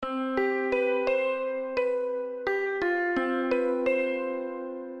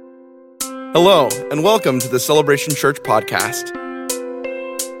Hello, and welcome to the Celebration Church podcast.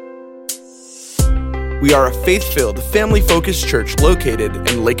 We are a faith-filled, family-focused church located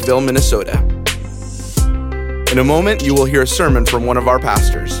in Lakeville, Minnesota. In a moment, you will hear a sermon from one of our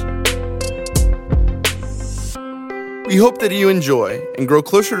pastors. We hope that you enjoy and grow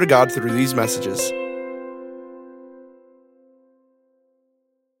closer to God through these messages.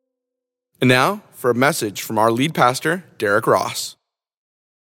 And now, for a message from our lead pastor, Derrick Ross.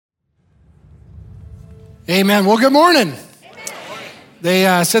 Amen. Well, good morning. They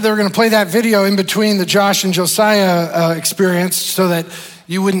said they were going to play that video in between the Josh and Josiah experience so that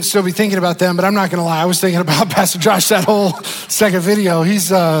you wouldn't still be thinking about them, but I'm not going to lie. I was thinking about Pastor Josh that whole second video. He's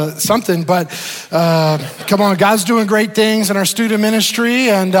something, but come on, God's doing great things in our student ministry,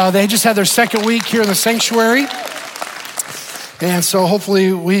 and they just had their second week here in the sanctuary. And so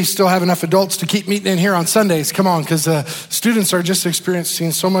hopefully we still have enough adults to keep meeting in here on Sundays. Come on, because students are just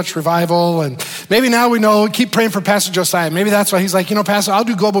experiencing so much revival. And maybe now we know, keep praying for Pastor Josiah. Maybe that's why he's like, Pastor, I'll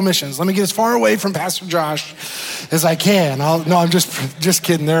do global missions. Let me get as far away from Pastor Josh as I can. No, I'm just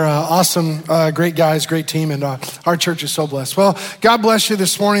kidding. They're awesome, great guys, great team. And our church is so blessed. Well, God bless you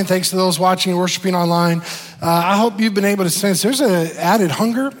this morning. Thanks to those watching and worshiping online. I hope you've been able to sense there's an added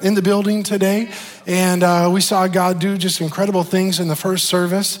hunger in the building today. And we saw God do just incredible things in the first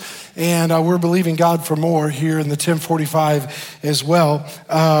service. And we're believing God for more here in the 1045 as well.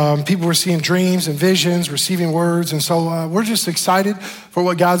 People were seeing dreams and visions, receiving words. And so we're just excited for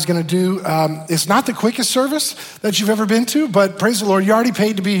what God's going to do. It's not the quickest service that you've ever been to, but praise the Lord, you already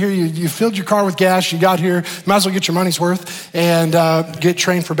paid to be here. You filled your car with gas. You got here. Might as well get your money's worth and get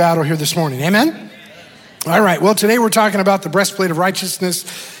trained for battle here this morning. Amen? All right, well, today we're talking about the breastplate of righteousness.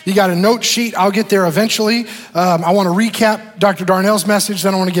 You got a note sheet. I'll get there eventually. I want to recap Dr. Darnell's message.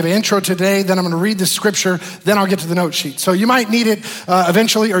 Then I want to give an intro today. Then I'm going to read the scripture. Then I'll get to the note sheet. So you might need it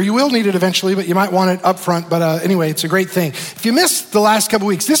eventually, or you will need it eventually, but you might want it up front. But anyway, it's a great thing. If you missed the last couple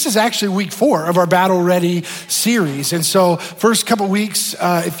weeks, this is actually week 4 of our Battle Ready series. And so first couple weeks,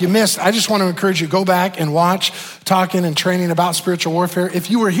 if you missed, I just want to encourage you to go back and watch talking and training about spiritual warfare. If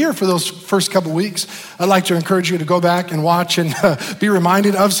you were here for those first couple weeks, I'd like to encourage you to go back and watch and be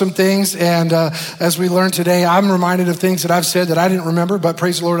reminded of some things. And as we learned today, I'm reminded of things that I've said that I didn't remember, but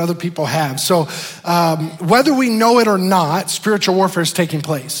praise the Lord, other people have. So whether we know it or not, spiritual warfare is taking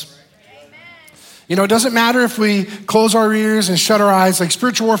place. It doesn't matter if we close our ears and shut our eyes, like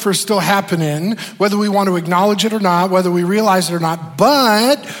spiritual warfare is still happening, whether we want to acknowledge it or not, whether we realize it or not,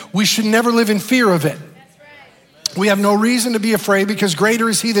 but we should never live in fear of it. We have no reason to be afraid because greater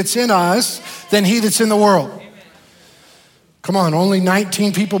is he that's in us than he that's in the world. Come on, only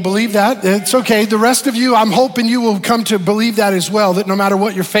 19 people believe that. It's okay. The rest of you, I'm hoping you will come to believe that as well, that no matter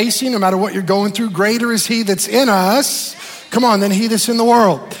what you're facing, no matter what you're going through, greater is he that's in us, come on, than he that's in the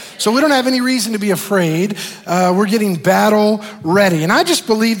world. So we don't have any reason to be afraid. We're getting battle ready. And I just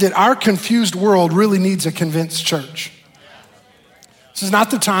believe that our confused world really needs a convinced church. This is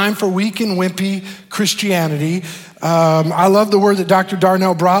not the time for weak and wimpy Christianity. I love the word that Dr.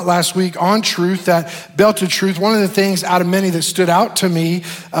 Darnell brought last week on truth, that belt of truth. One of the things out of many that stood out to me,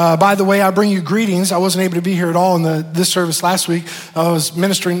 by the way, I bring you greetings. I wasn't able to be here at all in this service last week. I was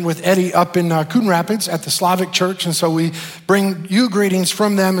ministering with Eddie up in Coon Rapids at the Slavic Church, and so we bring you greetings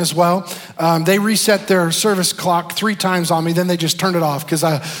from them as well. They reset their service clock 3 times on me, then they just turned it off because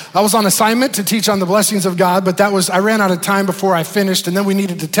I was on assignment to teach on the blessings of God, but I ran out of time before I finished, and then we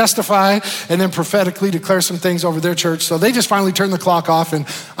needed to testify and then prophetically declare some things over their church. So they just finally turned the clock off and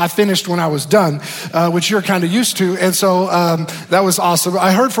I finished when I was done, which you're kind of used to. And so that was awesome.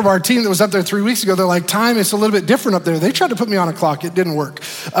 I heard from our team that was up there 3 weeks ago, they're like, time is a little bit different up there. They tried to put me on a clock. It didn't work.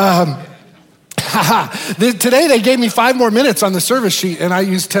 Today they gave me 5 more minutes on the service sheet and I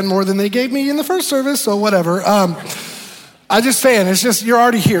used 10 more than they gave me in the first service. So whatever. I'm just saying, it's just, you're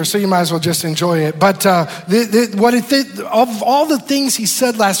already here, so you might as well just enjoy it. But of all the things he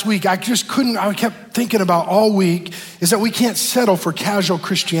said last week, I kept thinking about all week, is that we can't settle for casual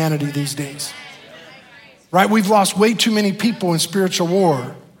Christianity these days. Right? We've lost way too many people in spiritual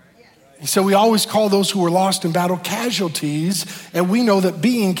war. So we always call those who were lost in battle casualties, and we know that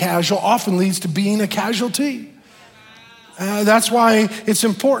being casual often leads to being a casualty. That's why it's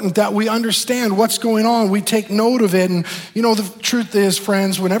important that we understand what's going on. We take note of it. And, the truth is,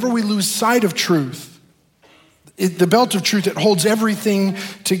 friends, whenever we lose sight of truth, the belt of truth that holds everything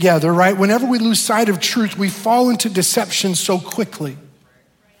together, right? Whenever we lose sight of truth, we fall into deception so quickly.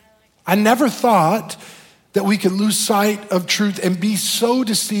 I never thought that we could lose sight of truth and be so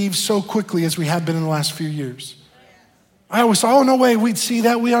deceived so quickly as we have been in the last few years. I always thought, oh, no way, we'd see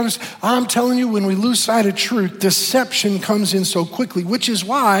that. We understand. I'm telling you, when we lose sight of truth, deception comes in so quickly, which is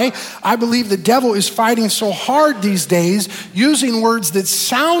why I believe the devil is fighting so hard these days, using words that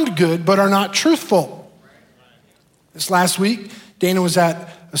sound good but are not truthful. This last week, Dana was at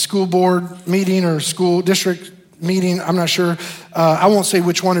a school board meeting or school district meeting. I'm not sure. I won't say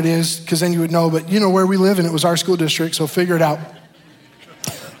which one it is because then you would know, but you know where we live and it was our school district, so figure it out.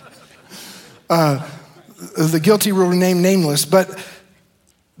 The guilty will remain nameless, but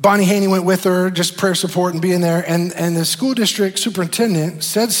Bonnie Haney went with her, just prayer support and being there, and the school district superintendent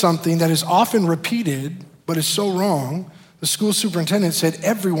said something that is often repeated, but is so wrong. The school superintendent said,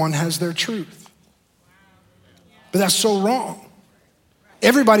 everyone has their truth. But that's so wrong.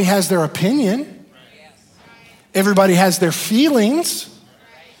 Everybody has their opinion. Everybody has their feelings.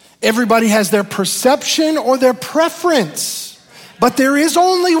 Everybody has their perception or their preference. But there is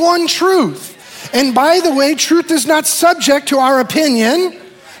only one truth. And by the way, truth is not subject to our opinion.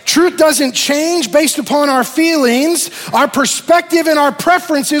 Truth doesn't change based upon our feelings. Our perspective and our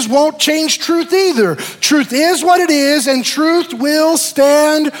preferences won't change truth either. Truth is what it is, and truth will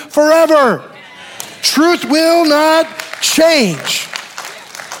stand forever. Truth will not change.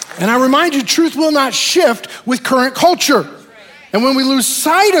 And I remind you, truth will not shift with current culture. And when we lose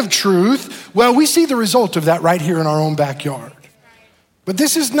sight of truth, well, we see the result of that right here in our own backyard. But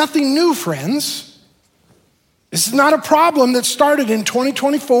this is nothing new, friends. This is not a problem that started in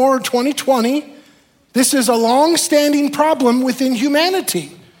 2024 or 2020. This is a long-standing problem within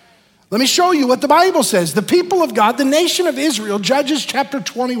humanity. Let me show you what the Bible says. The people of God, the nation of Israel, Judges chapter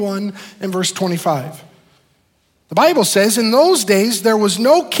 21 and verse 25. The Bible says, in those days there was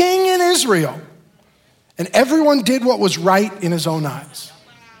no king in Israel, and everyone did what was right in his own eyes.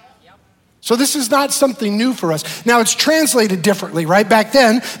 So this is not something new for us. Now it's translated differently, right? Back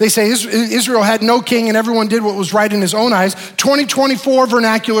then, they say Israel had no king and everyone did what was right in his own eyes. 2024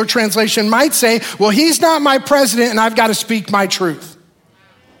 vernacular translation might say, well, he's not my president and I've got to speak my truth.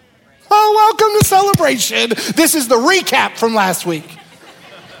 Oh, welcome to Celebration. This is the recap from last week.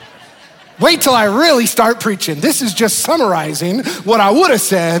 Wait till I really start preaching. This is just summarizing what I would have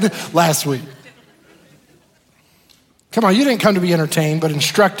said last week. Come on, you didn't come to be entertained, but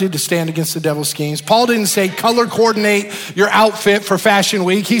instructed to stand against the devil's schemes. Paul didn't say color coordinate your outfit for Fashion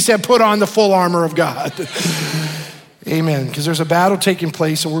Week. He said put on the full armor of God. Amen, because there's a battle taking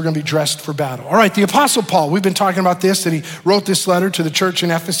place and we're going to be dressed for battle. All right, the Apostle Paul, we've been talking about this, that he wrote this letter to the church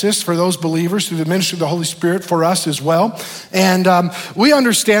in Ephesus for those believers through the ministry of the Holy Spirit for us as well. And we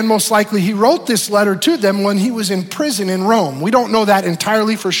understand most likely he wrote this letter to them when he was in prison in Rome. We don't know that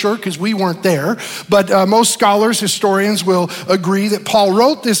entirely for sure because we weren't there, but most scholars, historians will agree that Paul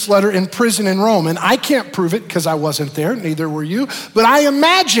wrote this letter in prison in Rome. And I can't prove it because I wasn't there, neither were you, but I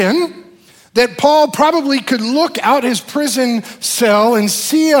imagine that Paul probably could look out his prison cell and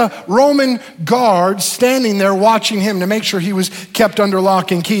see a Roman guard standing there watching him to make sure he was kept under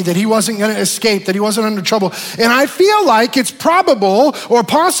lock and key, that he wasn't going to escape, that he wasn't under trouble. And I feel like it's probable, or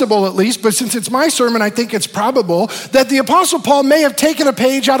possible at least, but since it's my sermon, I think it's probable, that the Apostle Paul may have taken a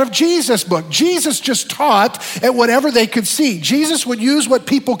page out of Jesus' book. Jesus just taught at whatever they could see. Jesus would use what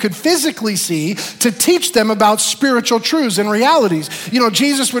people could physically see to teach them about spiritual truths and realities. You know,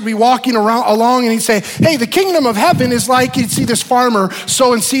 Jesus would be walking along and he'd say, hey, the kingdom of heaven is like, you'd see this farmer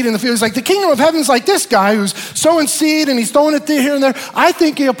sowing seed in the field. He's like, the kingdom of heaven's like this guy who's sowing seed and he's throwing it here and there. I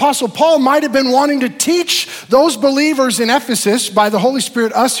think the Apostle Paul might have been wanting to teach those believers in Ephesus by the Holy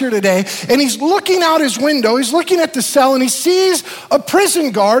Spirit, us here today, and he's looking out his window, he's looking at the cell and he sees a prison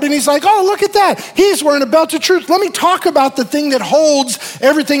guard and he's like, oh, look at that. He's wearing a belt of truth. Let me talk about the thing that holds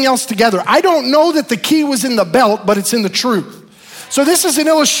everything else together. I don't know that the key was in the belt, but it's in the truth. So this is an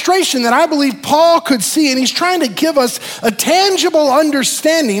illustration that I believe Paul could see, and he's trying to give us a tangible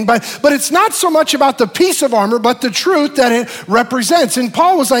understanding, but it's not so much about the piece of armor, but the truth that it represents. And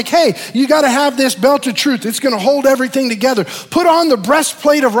Paul was like, hey, you got to have this belt of truth. It's going to hold everything together. Put on the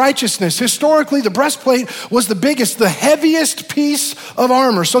breastplate of righteousness. Historically, the breastplate was the biggest, the heaviest piece of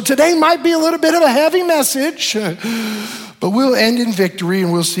armor. So today might be a little bit of a heavy message, but we'll end in victory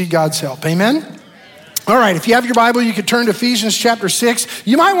and we'll see God's help. Amen? All right, if you have your Bible, you could turn to Ephesians chapter 6.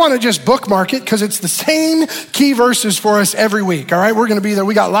 You might want to just bookmark it because it's the same key verses for us every week, all right? We're going to be there.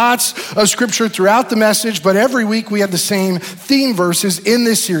 We got lots of scripture throughout the message, but every week we have the same theme verses in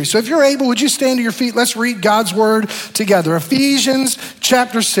this series. So if you're able, would you stand to your feet? Let's read God's word together. Ephesians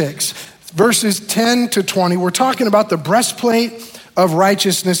chapter 6, verses 10 to 20. We're talking about the breastplate of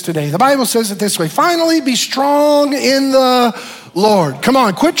righteousness today. The Bible says it this way: finally, be strong in the Lord. Come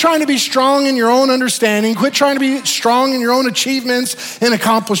on, quit trying to be strong in your own understanding. Quit trying to be strong in your own achievements and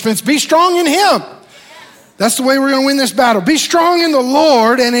accomplishments. Be strong in Him. That's the way we're going to win this battle. Be strong in the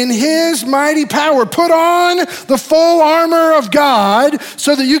Lord and in his mighty power. Put on the full armor of God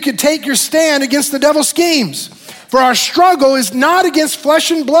so that you can take your stand against the devil's schemes. For our struggle is not against flesh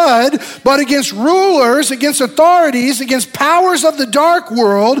and blood, but against rulers, against authorities, against powers of the dark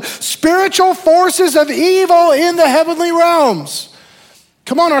world, spiritual forces of evil in the heavenly realms.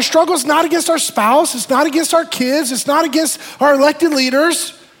 Come on, our struggle is not against our spouse. It's not against our kids. It's not against our elected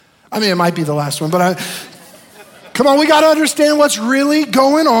leaders. I mean, it might be the last one, but come on, we got to understand what's really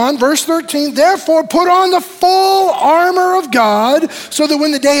going on. Verse 13, therefore put on the full armor of God so that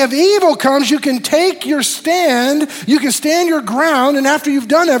when the day of evil comes, you can take your stand, you can stand your ground, and after you've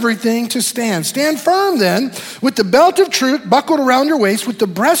done everything, to stand. Stand firm then with the belt of truth buckled around your waist, with the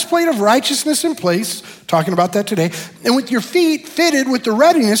breastplate of righteousness in place, talking about that today, and with your feet fitted with the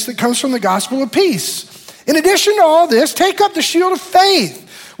readiness that comes from the gospel of peace. In addition to all this, take up the shield of faith,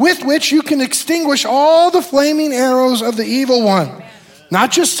 with which you can extinguish all the flaming arrows of the evil one.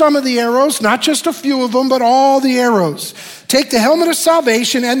 Not just some of the arrows, not just a few of them, but all the arrows. Take the helmet of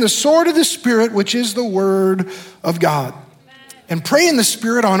salvation and the sword of the Spirit, which is the word of God. And pray in the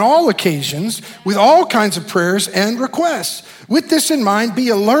Spirit on all occasions with all kinds of prayers and requests. With this in mind, be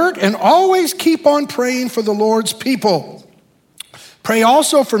alert and always keep on praying for the Lord's people. Pray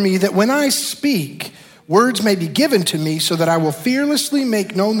also for me that when I speak, words may be given to me so that I will fearlessly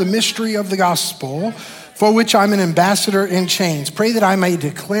make known the mystery of the gospel, for which I'm an ambassador in chains. Pray that I may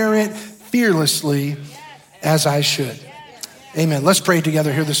declare it fearlessly as I should. Amen. Let's pray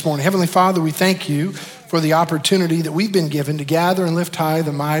together here this morning. Heavenly Father, we thank you for the opportunity that we've been given to gather and lift high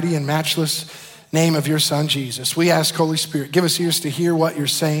the mighty and matchless name of your Son, Jesus. We ask, Holy Spirit, give us ears to hear what you're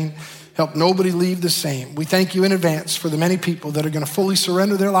saying. Help nobody leave the same. We thank you in advance for the many people that are going to fully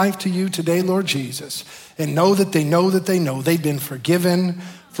surrender their life to you today, Lord Jesus, and know that they know that they know they've been forgiven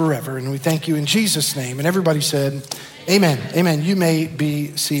forever. And we thank you in Jesus' name. And everybody said, amen. Amen. You may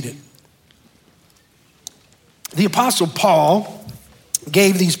be seated. The Apostle Paul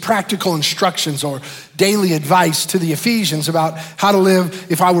gave these practical instructions or daily advice to the Ephesians about how to live.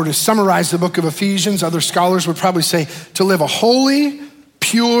 If I were to summarize the book of Ephesians, other scholars would probably say to live a holy,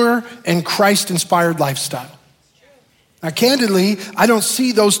 pure, and Christ-inspired lifestyle. Now, candidly, I don't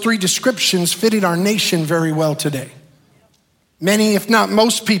see those three descriptions fitting our nation very well today. Many, if not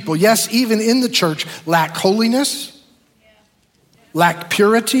most people, yes, even in the church, lack holiness, lack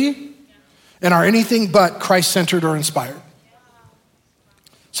purity, and are anything but Christ-centered or inspired.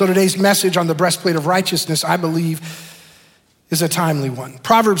 So today's message on the breastplate of righteousness, I believe, is a timely one.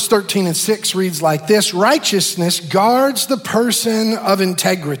 Proverbs 13:6 reads like this: righteousness guards the person of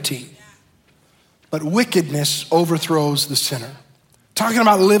integrity, but wickedness overthrows the sinner. Talking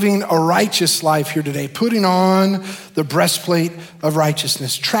about living a righteous life here today, putting on the breastplate of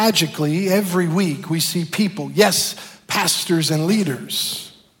righteousness. Tragically, every week we see people, yes, pastors and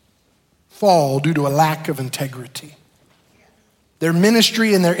leaders, fall due to a lack of integrity. Their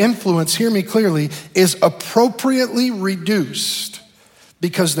ministry and their influence, hear me clearly, is appropriately reduced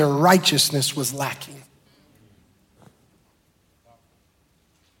because their righteousness was lacking.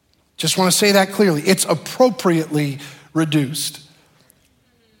 Just want to say that clearly. It's appropriately reduced.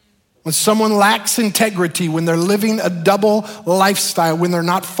 When someone lacks integrity, when they're living a double lifestyle, when they're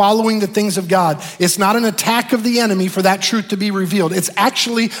not following the things of God, it's not an attack of the enemy for that truth to be revealed. It's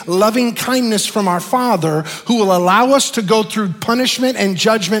actually loving kindness from our Father who will allow us to go through punishment and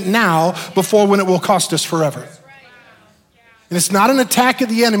judgment now before when it will cost us forever. And it's not an attack of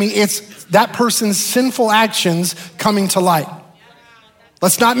the enemy, it's that person's sinful actions coming to light.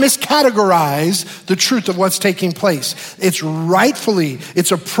 Let's not miscategorize the truth of what's taking place.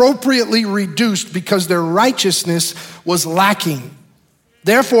 It's appropriately reduced because their righteousness was lacking.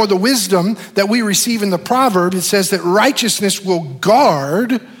 Therefore, the wisdom that we receive in the proverb, it says that righteousness will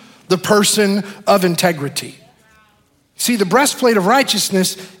guard the person of integrity. See, the breastplate of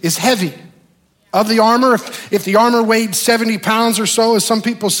righteousness is heavy. Of the armor, if the armor weighed 70 pounds or so, as some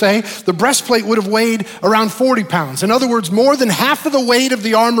people say, the breastplate would have weighed around 40 pounds. In other words, more than half of the weight of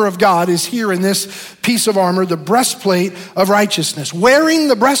the armor of God is here in this piece of armor, the breastplate of righteousness. Wearing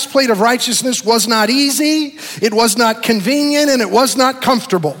the breastplate of righteousness was not easy, it was not convenient, and it was not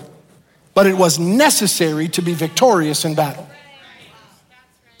comfortable, but it was necessary to be victorious in battle.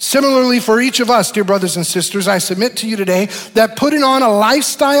 Similarly, for each of us, dear brothers and sisters, I submit to you today that putting on a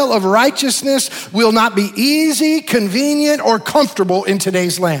lifestyle of righteousness will not be easy, convenient, or comfortable in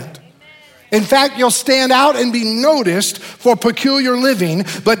today's land. In fact, you'll stand out and be noticed for peculiar living,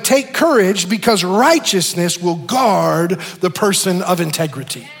 but take courage because righteousness will guard the person of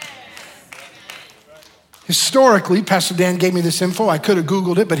integrity. Historically, Pastor Dan gave me this info. I could have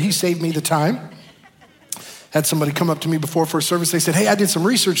Googled it, but he saved me the time. Had somebody come up to me before first service. They said, hey, I did some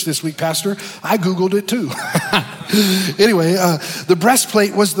research this week, Pastor. I Googled it too. Anyway, the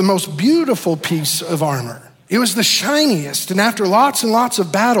breastplate was the most beautiful piece of armor. It was the shiniest, and after lots and lots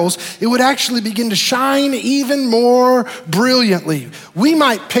of battles, it would actually begin to shine even more brilliantly. We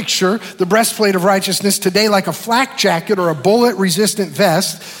might picture the breastplate of righteousness today like a flak jacket or a bullet-resistant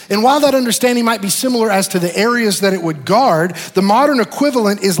vest, and while that understanding might be similar as to the areas that it would guard, the modern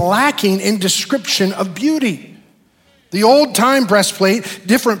equivalent is lacking in description of beauty. The old-time breastplate,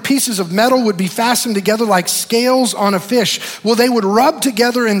 different pieces of metal would be fastened together like scales on a fish. Well, they would rub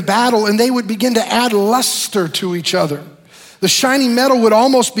together in battle and they would begin to add luster to each other. The shiny metal would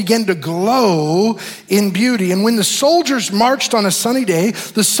almost begin to glow in beauty. And when the soldiers marched on a sunny day,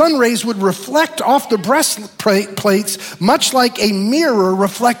 the sun rays would reflect off the breastplates much like a mirror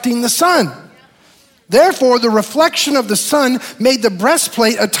reflecting the sun. Therefore, the reflection of the sun made the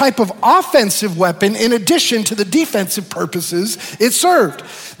breastplate a type of offensive weapon in addition to the defensive purposes it served.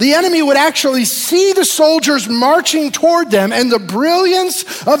 The enemy would actually see the soldiers marching toward them and the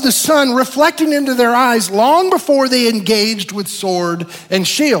brilliance of the sun reflecting into their eyes long before they engaged with sword and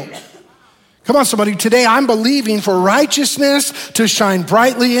shield. Come on, somebody. Today I'm believing for righteousness to shine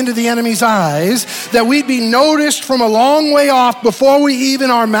brightly into the enemy's eyes, that we'd be noticed from a long way off before we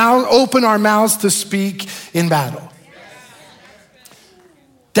even open our mouths to speak in battle.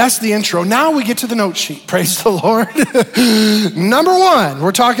 That's the intro. Now we get to the note sheet. Praise the Lord. Number one,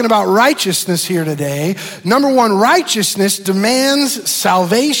 we're talking about righteousness here today. Number one, righteousness demands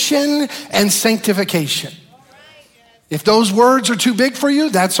salvation and sanctification. If those words are too big for you,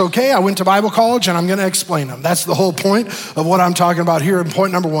 that's okay. I went to Bible college and I'm going to explain them. That's the whole point of what I'm talking about here in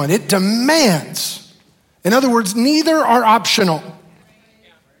point number one. It demands. In other words, neither are optional.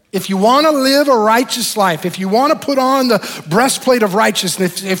 If you want to live a righteous life, if you want to put on the breastplate of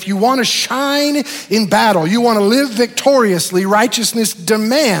righteousness, if you want to shine in battle, you want to live victoriously, righteousness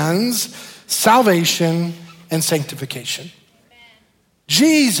demands salvation and sanctification.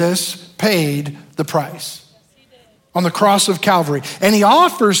 Jesus paid the price on the cross of Calvary. And he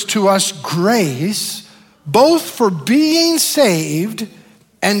offers to us grace both for being saved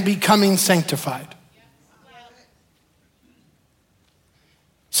and becoming sanctified.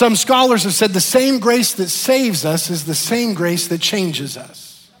 Some scholars have said the same grace that saves us is the same grace that changes us.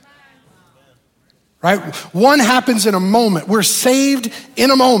 Right? One happens in a moment. We're saved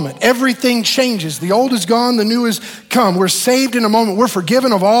in a moment. Everything changes. The old is gone, the new has come. We're saved in a moment. We're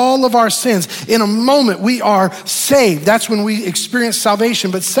forgiven of all of our sins. In a moment, we are saved. That's when we experience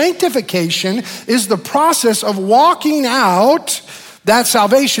salvation. But sanctification is the process of walking out that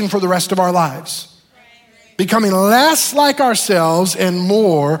salvation for the rest of our lives. Becoming less like ourselves and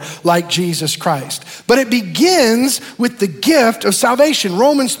more like Jesus Christ. But it begins with the gift of salvation.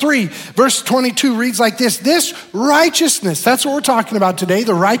 Romans 3, verse 22 reads like this. This righteousness, that's what we're talking about today,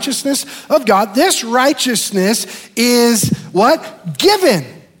 the righteousness of God. This righteousness is what? Given.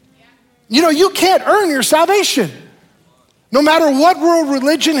 You know, you can't earn your salvation. No matter what world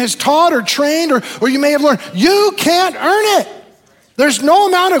religion has taught or trained or you may have learned, you can't earn it. There's no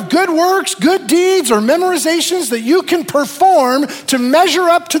amount of good works, good deeds, or memorizations that you can perform to measure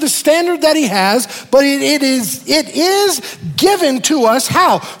up to the standard that he has, but it is given to us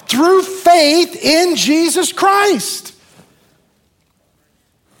how? Through faith in Jesus Christ.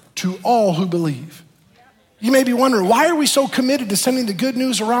 To all who believe. You may be wondering, why are we so committed to sending the good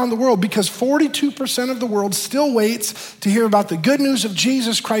news around the world? Because 42% of the world still waits to hear about the good news of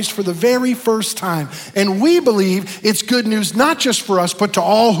Jesus Christ for the very first time. And we believe it's good news not just for us, but to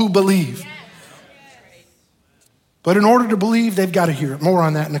all who believe. But in order to believe, they've got to hear it. More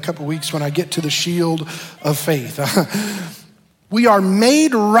on that in a couple of weeks when I get to the shield of faith. We are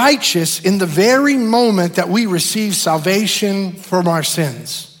made righteous in the very moment that we receive salvation from our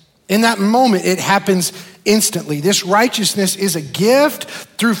sins. In that moment, it happens instantly. This righteousness is a gift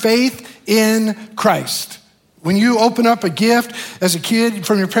through faith in Christ. When you open up a gift as a kid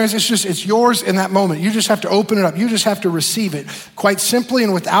from your parents, it's yours in that moment. You just have to open it up. You just have to receive it. Quite simply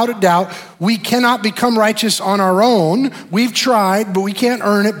and without a doubt, we cannot become righteous on our own. We've tried, but we can't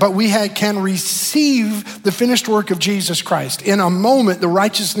earn it, but we can receive the finished work of Jesus Christ. In a moment, the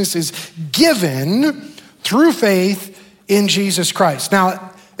righteousness is given through faith in Jesus Christ. Now,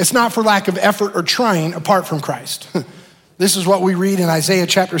 it's not for lack of effort or trying apart from Christ. This is what we read in Isaiah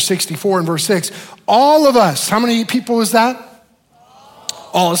chapter 64 and verse 6. All of us, how many people is that?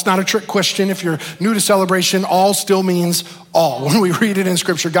 All. It's not a trick question. If you're new to Celebration, all still means all. When we read it in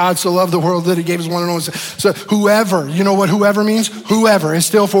scripture, God so loved the world that he gave his one and only son. So whoever, you know what whoever means? Whoever is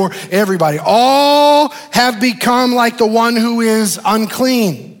still for everybody. All have become like the one who is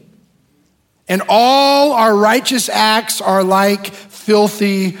unclean. and all our righteous acts are like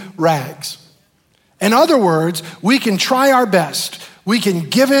filthy rags. In other words, we can try our best. We can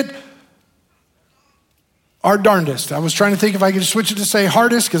give it our darndest. I was trying to think if I could switch it to say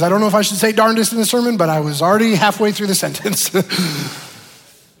hardest, because I don't know if I should say darndest in the sermon, but I was already halfway through the sentence.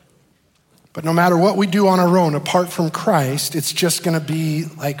 But no matter what we do on our own, apart from Christ, it's just gonna be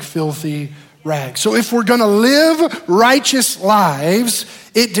like filthy rags. So if we're gonna live righteous lives,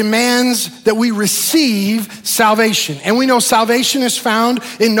 it demands that we receive salvation. And we know salvation is found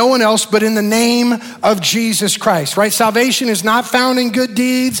in no one else but in the name of Jesus Christ, right? Salvation is not found in good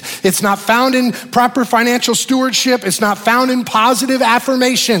deeds. It's not found in proper financial stewardship. It's not found in positive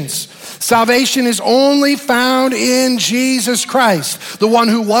affirmations. Salvation is only found in Jesus Christ, the one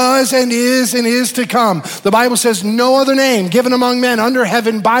who was and is to come. The Bible says no other name given among men under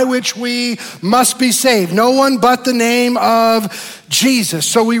heaven by which we must be saved. No one but the name of Jesus.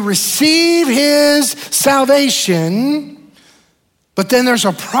 So we receive his salvation, but then there's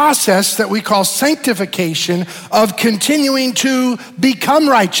a process that we call sanctification of continuing to become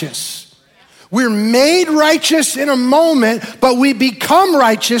righteous. We're made righteous in a moment, but we become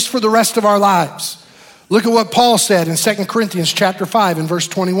righteous for the rest of our lives. Look at what Paul said in 2 Corinthians chapter 5 and verse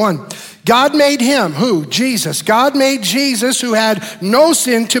 21. God made him, who? Jesus. God made Jesus, who had no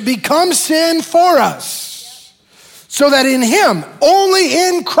sin, to become sin for us, so that in him, only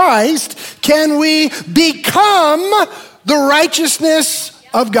in Christ, can we become the righteousness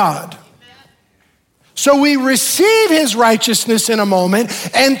of God. So we receive his righteousness in a moment,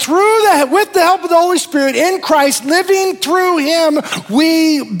 and with the help of the Holy Spirit in Christ, living through him,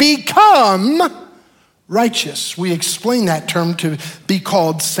 we become righteous. We explain that term to be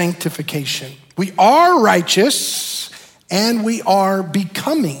called sanctification. We are righteous, and we are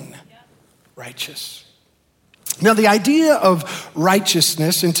becoming righteous. Now, the idea of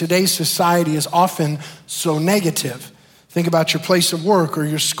righteousness in today's society is often so negative. Think about your place of work or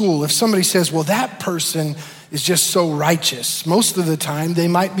your school. If somebody says, well, that person is just so righteous, most of the time they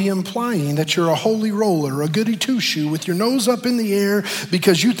might be implying that you're a holy roller, a goody two-shoe with your nose up in the air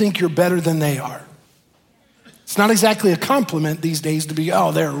because you think you're better than they are. It's not exactly a compliment these days to be,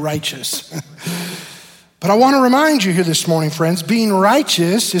 oh, they're righteous. But I want to remind you here this morning, friends, being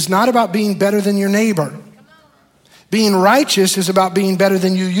righteous is not about being better than your neighbor. Being righteous is about being better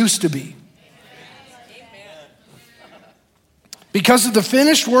than you used to be. Because of the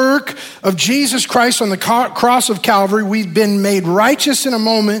finished work of Jesus Christ on the cross of Calvary, we've been made righteous in a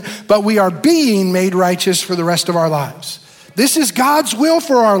moment, but we are being made righteous for the rest of our lives. This is God's will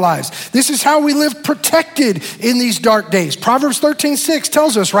for our lives. This is how we live protected in these dark days. Proverbs 13:6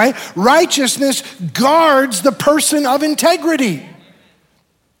 tells us, right? Righteousness guards the person of integrity.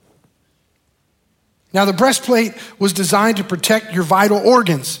 Now, the breastplate was designed to protect your vital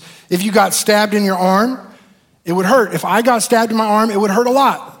organs. If you got stabbed in your arm, it would hurt. If I got stabbed in my arm, it would hurt a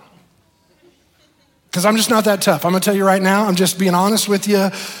lot. Because I'm just not that tough. I'm gonna tell you right now, I'm just being honest with you.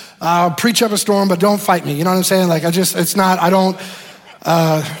 I'll preach up a storm, but don't fight me. You know what I'm saying? Like, I don't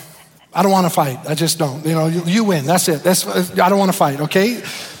wanna fight. I just don't. You know, you win, that's it. I don't wanna fight, okay?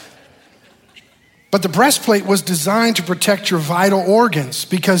 But the breastplate was designed to protect your vital organs,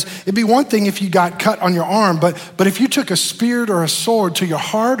 because it'd be one thing if you got cut on your arm, but if you took a spear or a sword to your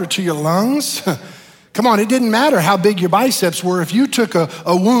heart or to your lungs, come on, it didn't matter how big your biceps were. If you took a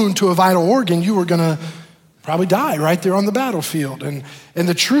wound to a vital organ, you were gonna probably die right there on the battlefield. And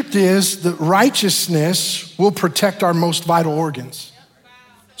the truth is that righteousness will protect our most vital organs.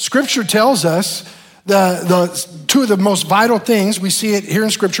 Scripture tells us the two of the most vital things. We see it here in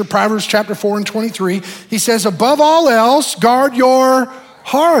Scripture, Proverbs chapter 4 and 23. He says, above all else, guard your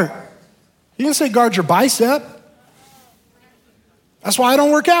heart. He didn't say guard your bicep. That's why I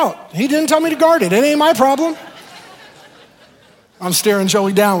don't work out. He didn't tell me to guard it. It ain't my problem. I'm staring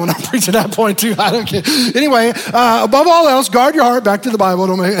Joey down when I'm preaching that point too. I don't care. Anyway, above all else, guard your heart. Back to the Bible.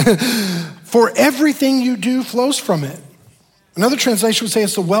 For everything you do flows from it. Another translation would say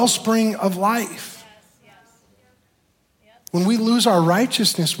it's the wellspring of life. When we lose our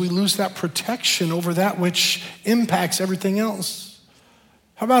righteousness, we lose that protection over that which impacts everything else.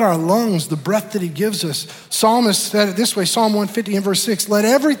 How about our lungs, the breath that he gives us? Psalmist said it this way, Psalm 150 and verse 6, let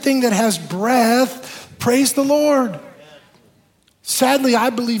everything that has breath praise the Lord. Sadly, I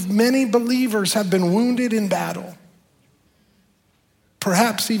believe many believers have been wounded in battle.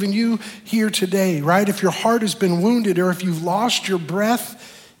 Perhaps even you here today, right? If your heart has been wounded or if you've lost your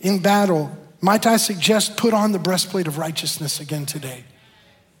breath in battle, might I suggest put on the breastplate of righteousness again today.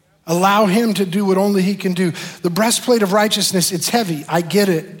 Allow him to do what only he can do. The breastplate of righteousness, it's heavy. I get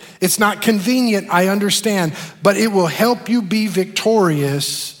it. It's not convenient. I understand. But it will help you be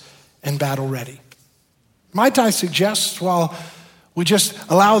victorious and battle ready. Might I suggest, while we just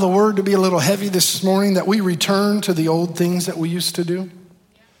allow the word to be a little heavy this morning, that we return to the old things that we used to do?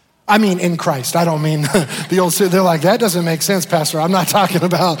 I mean in Christ. I don't mean the old, they're like, that doesn't make sense, Pastor. I'm not talking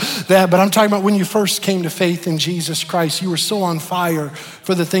about that, but I'm talking about when you first came to faith in Jesus Christ. You were so on fire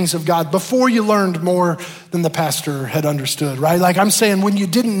for the things of God before you learned more than the pastor had understood, right? Like I'm saying, when you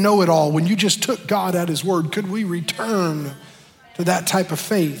didn't know it all, when you just took God at his word, could we return to that type of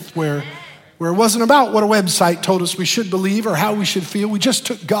faith where it wasn't about what a website told us we should believe or how we should feel. We just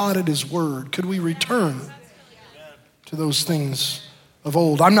took God at his word. Could we return to those things of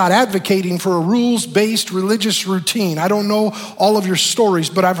old? I'm not advocating for a rules-based religious routine. I don't know all of your stories,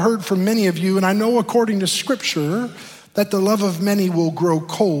 but I've heard from many of you, and I know according to Scripture that the love of many will grow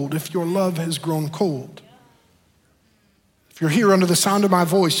cold if your love has grown cold. If you're here under the sound of my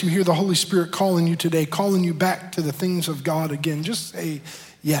voice, you hear the Holy Spirit calling you today, calling you back to the things of God again. Just say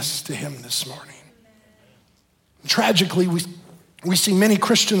yes to him this morning. Tragically, we see many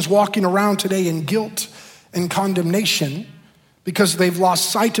Christians walking around today in guilt and condemnation because they've lost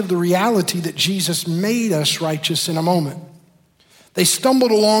sight of the reality that Jesus made us righteous in a moment. They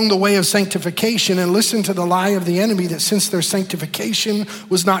stumbled along the way of sanctification and listened to the lie of the enemy that since their sanctification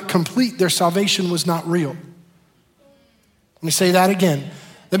was not complete, their salvation was not real. Let me say that again.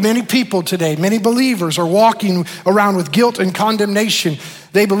 That many people today, many believers are walking around with guilt and condemnation.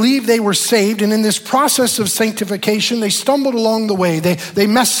 They believe they were saved, and in this process of sanctification, they stumbled along the way. They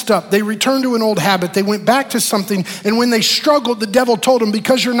messed up. They returned to an old habit. They went back to something, and when they struggled, the devil told them,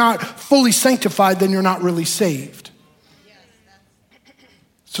 because you're not fully sanctified, then you're not really saved.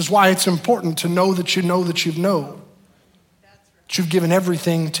 This is why it's important to know that you know that you know. That you've given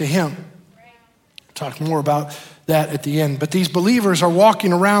everything to him. We'll talk more about that at the end. But these believers are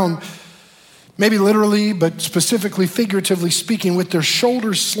walking around, maybe literally, but specifically figuratively speaking, with their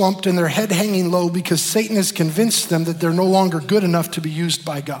shoulders slumped and their head hanging low because Satan has convinced them that they're no longer good enough to be used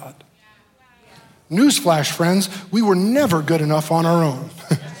by God. Newsflash, friends, we were never good enough on our own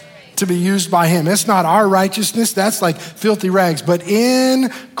to be used by him. It's not our righteousness. That's like filthy rags. But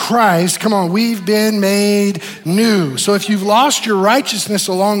in Christ, come on, we've been made new. So if you've lost your righteousness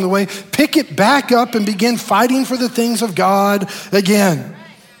along the way, pick it back up and begin fighting for the things of God again.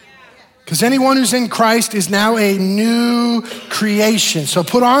 Because anyone who's in Christ is now a new creation. So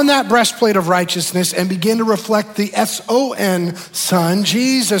put on that breastplate of righteousness and begin to reflect the S-O-N, Son,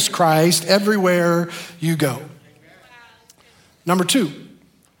 Jesus Christ, everywhere you go. Number two,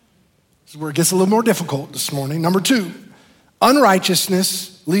 this is where it gets a little more difficult this morning. Number two,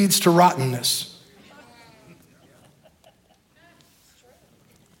 unrighteousness leads to rottenness.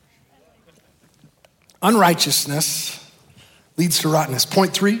 Unrighteousness leads to rottenness.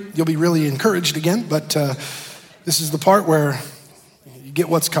 Point three, you'll be really encouraged again, but this is the part where you get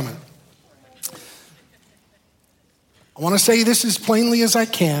what's coming. I want to say this as plainly as I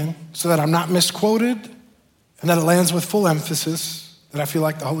can so that I'm not misquoted and that it lands with full emphasis, that I feel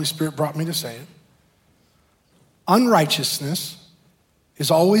like the Holy Spirit brought me to say it. Unrighteousness is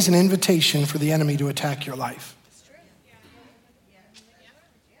always an invitation for the enemy to attack your life.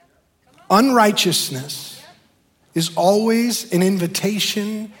 Unrighteousness is always an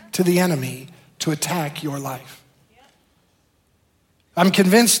invitation to the enemy to attack your life. I'm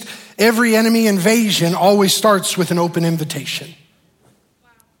convinced every enemy invasion always starts with an open invitation.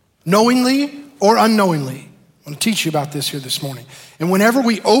 Knowingly or unknowingly. I'm going to teach you about this here this morning. And whenever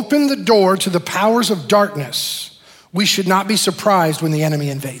we open the door to the powers of darkness, we should not be surprised when the enemy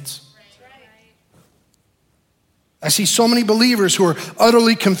invades. I see so many believers who are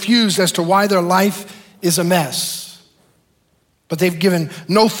utterly confused as to why their life is a mess. But they've given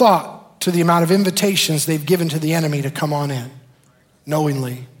no thought to the amount of invitations they've given to the enemy to come on in,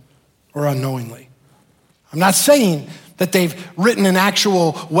 knowingly or unknowingly. I'm not saying that they've written an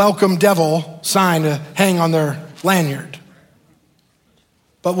actual welcome devil sign to hang on their lanyard.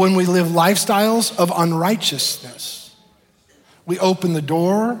 But when we live lifestyles of unrighteousness, we open the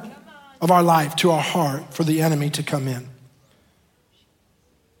door of our life to our heart for the enemy to come in.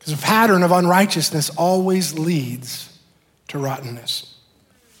 Because a pattern of unrighteousness always leads to rottenness.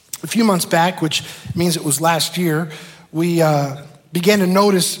 A few months back, which means it was last year, we began to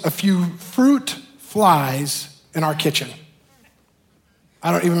notice a few fruit flies in our kitchen.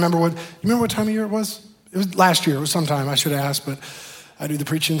 I don't even remember you remember what time of year it was? It was last year. It was sometime. I should have asked, but I do the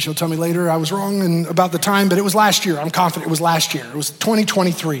preaching. She'll tell me later I was wrong about the time, but it was last year. I'm confident it was last year. It was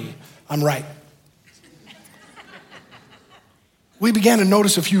 2023. I'm right. we began to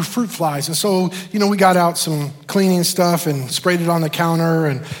notice a few fruit flies. And so, we got out some cleaning stuff and sprayed it on the counter.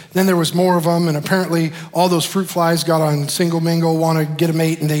 And then there was more of them. And apparently all those fruit flies got on Single Mingle, want to get a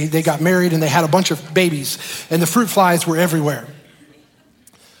mate. And they got married and they had a bunch of babies. And the fruit flies were everywhere.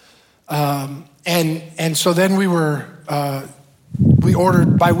 And so then we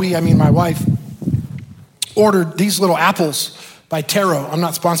ordered, by we, I mean my wife, ordered these little apples by Taro. I'm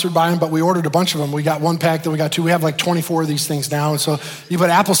not sponsored by them, but we ordered a bunch of them. We got one pack, then we got two. We have like 24 of these things now. And so you put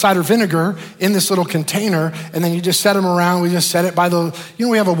apple cider vinegar in this little container, and then you just set them around. We just set it by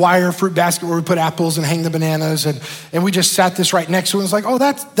we have a wire fruit basket where we put apples and hang the bananas. And we just sat this right next to it. It was like, oh,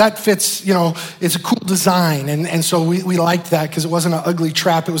 that fits, it's a cool design. And so we liked that because it wasn't an ugly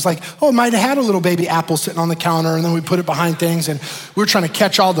trap. It was like, oh, it might have had a little baby apple sitting on the counter. And then we put it behind things. And we were trying to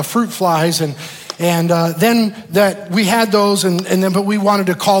catch all the fruit flies. And then that we had those, but we wanted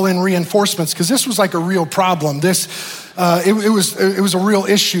to call in reinforcements because this was like a real problem. It was a real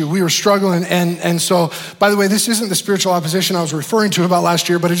issue. We were struggling, and so, by the way, this isn't the spiritual opposition I was referring to about last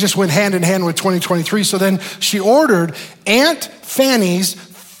year, but it just went hand in hand with 2023. So then she ordered Aunt Fanny's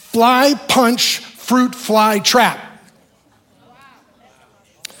fly punch fruit fly trap.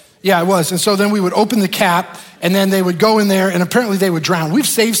 Yeah, it was. And so then we would open the cap, and then they would go in there, and apparently they would drown. We've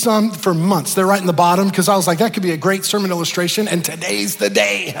saved some for months. They're right in the bottom, because I was like, that could be a great sermon illustration, and today's the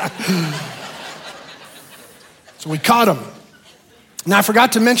day. So we caught them. Now, I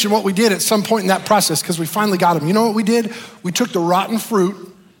forgot to mention what we did at some point in that process, because we finally got them. You know what we did? We took the rotten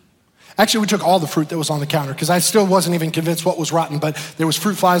fruit. Actually, we took all the fruit that was on the counter, because I still wasn't even convinced what was rotten, but there was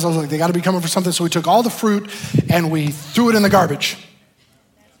fruit flies. I was like, they got to be coming for something. So we took all the fruit, and we threw it in the garbage.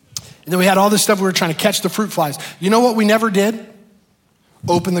 And then we had all this stuff. We were trying to catch the fruit flies. You know what we never did?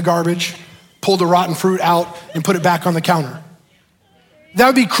 Open the garbage, pull the rotten fruit out, and put it back on the counter. That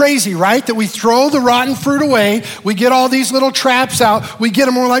would be crazy, right? That we throw the rotten fruit away. We get all these little traps out. We get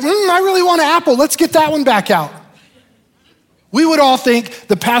them, and we're like, I really want an apple. Let's get that one back out. We would all think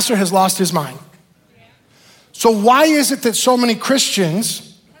the pastor has lost his mind. So why is it that so many Christians,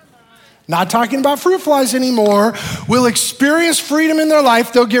 not talking about fruit flies anymore, will experience freedom in their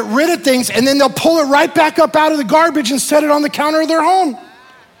life? They'll get rid of things, and then they'll pull it right back up out of the garbage and set it on the counter of their home.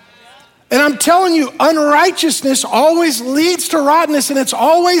 And I'm telling you, unrighteousness always leads to rottenness, and it's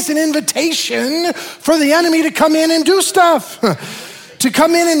always an invitation for the enemy to come in and do stuff, to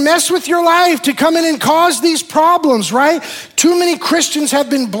come in and mess with your life, to come in and cause these problems, right? Too many Christians have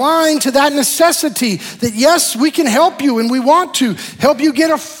been blind to that necessity that, yes, we can help you, and we want to help you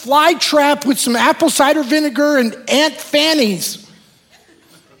get a fly trap with some apple cider vinegar and Aunt Fanny's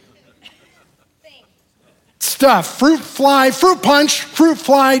stuff. Fruit punch, fruit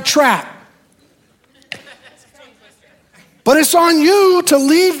fly trap. But it's on you to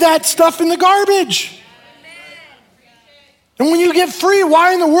leave that stuff in the garbage. And when you get free,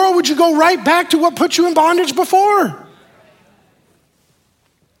 why in the world would you go right back to what put you in bondage before?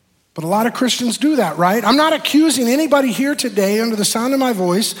 But a lot of Christians do that, right? I'm not accusing anybody here today under the sound of my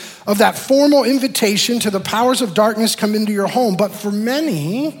voice of that formal invitation to the powers of darkness come into your home. But for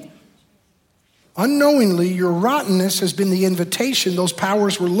many, unknowingly, your rottenness has been the invitation those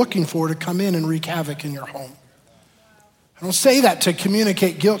powers were looking for to come in and wreak havoc in your home. I don't say that to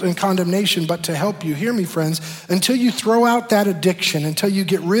communicate guilt and condemnation, but to help you. Hear me, friends. Until you throw out that addiction, until you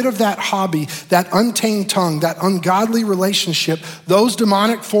get rid of that hobby, that untamed tongue, that ungodly relationship, those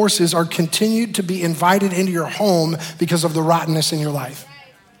demonic forces are continued to be invited into your home because of the rottenness in your life.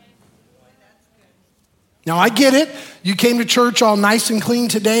 Now, I get it. You came to church all nice and clean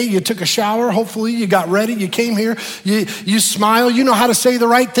today. You took a shower. Hopefully, you got ready. You came here. You smile. You know how to say the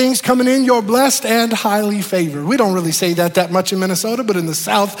right things coming in. You're blessed and highly favored. We don't really say that much in Minnesota, but in the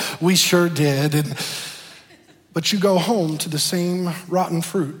South, we sure did. But you go home to the same rotten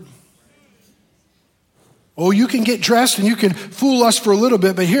fruit. Oh, you can get dressed and you can fool us for a little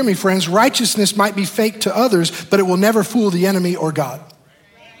bit, but hear me, friends. Righteousness might be fake to others, but it will never fool the enemy or God.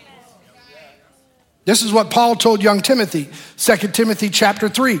 This is what Paul told young Timothy, 2 Timothy chapter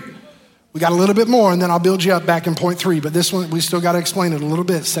 3. We got a little bit more, and then I'll build you up back in point 3. But this one, we still got to explain it a little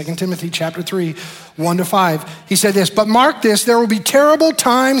bit. 2 Timothy chapter 3, 1-5. He said this, but mark this, there will be terrible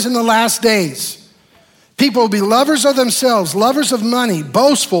times in the last days. People will be lovers of themselves, lovers of money,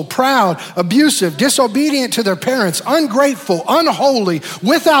 boastful, proud, abusive, disobedient to their parents, ungrateful, unholy,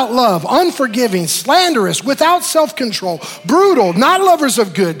 without love, unforgiving, slanderous, without self-control, brutal, not lovers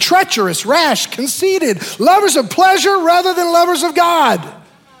of good, treacherous, rash, conceited, lovers of pleasure rather than lovers of God.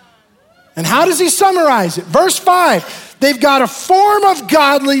 And how does he summarize it? Verse 5, they've got a form of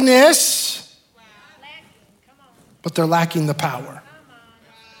godliness, but they're lacking the power.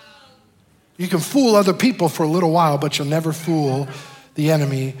 You can fool other people for a little while, but you'll never fool the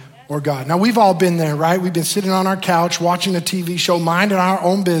enemy or God. Now, we've all been there, right? We've been sitting on our couch watching a TV show, minding our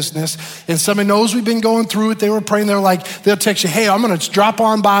own business, and somebody knows we've been going through it. They were praying. They'll text you, hey, I'm going to drop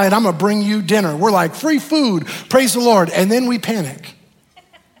on by and I'm going to bring you dinner. We're like, free food, praise the Lord. And then we panic.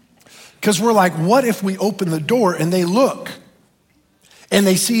 Because we're like, what if we open the door and they look and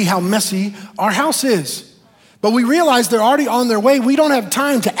they see how messy our house is? But we realize they're already on their way. We don't have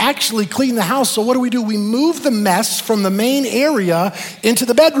time to actually clean the house. So what do? We move the mess from the main area into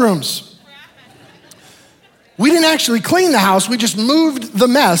the bedrooms. We didn't actually clean the house. We just moved the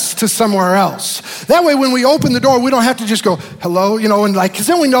mess to somewhere else. That way, when we open the door, we don't have to just go, hello, and because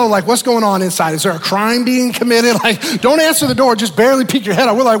then we know what's going on inside. Is there a crime being committed? Don't answer the door. Just barely peek your head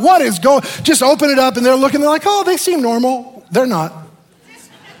out. We're like, what is going? Just open it up and they're looking. They're like, oh, they seem normal. They're not.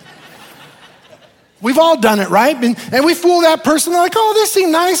 We've all done it, right? And we fool that person. They're like, oh, they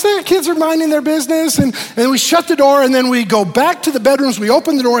seem nice. Their kids are minding their business. And we shut the door and then we go back to the bedrooms. We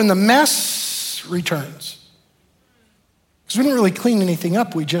open the door and the mess returns. Because we didn't really clean anything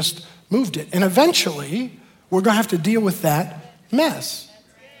up. We just moved it. And eventually, we're going to have to deal with that mess.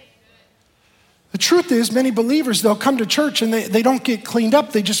 The truth is, many believers, they'll come to church and they don't get cleaned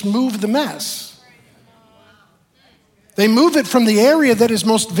up. They just move the mess. They move it from the area that is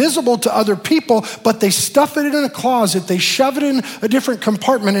most visible to other people, but they stuff it in a closet. They shove it in a different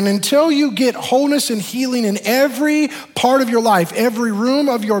compartment. And until you get wholeness and healing in every part of your life, every room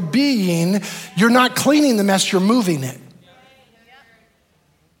of your being, you're not cleaning the mess, you're moving it.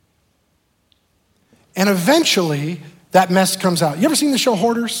 And eventually, that mess comes out. You ever seen the show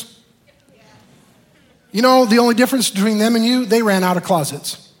Hoarders? The only difference between them and you, they ran out of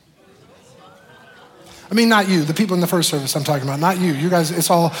closets. I mean, not you, the people in the first service I'm talking about, not you. You guys, it's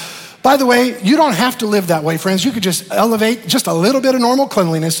all, by the way, you don't have to live that way, friends. You could just elevate just a little bit of normal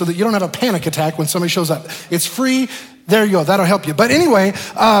cleanliness so that you don't have a panic attack when somebody shows up. It's free. There you go. That'll help you. But anyway,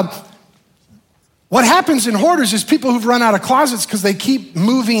 what happens in Hoarders is people who've run out of closets because they keep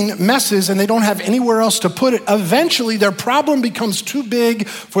moving messes and they don't have anywhere else to put it. Eventually, their problem becomes too big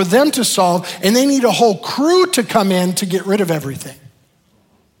for them to solve, and they need a whole crew to come in to get rid of everything.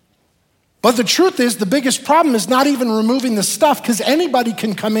 But the truth is, the biggest problem is not even removing the stuff, because anybody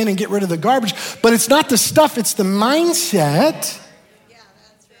can come in and get rid of the garbage, but it's not the stuff, it's the mindset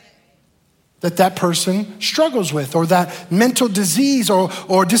that person struggles with, or that mental disease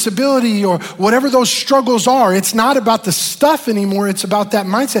or disability or whatever those struggles are. It's not about the stuff anymore, it's about that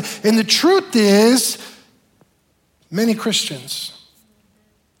mindset. And the truth is, many Christians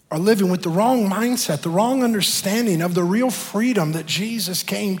are living with the wrong mindset, the wrong understanding of the real freedom that Jesus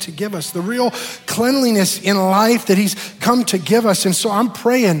came to give us, the real cleanliness in life that he's come to give us. And so I'm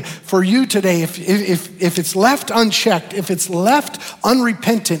praying for you today, if it's left unchecked, if it's left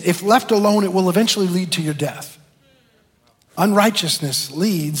unrepentant, if left alone, it will eventually lead to your death. Unrighteousness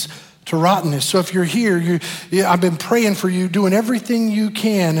leads to rottenness. So if you're here, I've been praying for you, doing everything you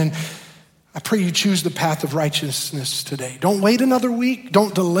can, and I pray you choose the path of righteousness today. Don't wait another week.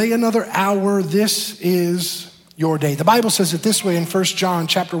 Don't delay another hour. This is your day. The Bible says it this way in 1 John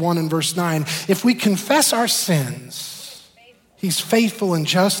chapter 1 and verse 9. If we confess our sins, he's faithful and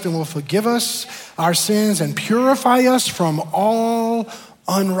just and will forgive us our sins and purify us from all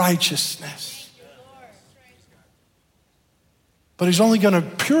unrighteousness. But he's only going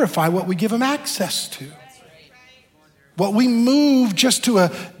to purify what we give him access to. What we move just to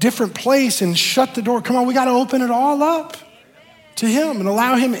a different place and shut the door. Come on, we got to open it all up to him and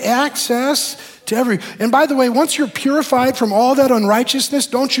allow him access to and by the way, once you're purified from all that unrighteousness,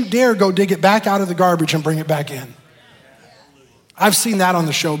 don't you dare go dig it back out of the garbage and bring it back in. I've seen that on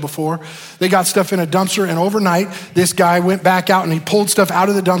the show before. They got stuff in a dumpster, and overnight, this guy went back out and he pulled stuff out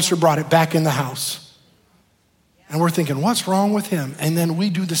of the dumpster, brought it back in the house. And we're thinking, what's wrong with him? And then we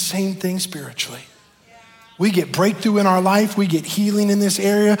do the same thing spiritually. We get breakthrough in our life. We get healing in this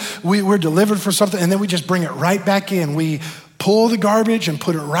area. We're delivered for something, and then we just bring it right back in. We pull the garbage and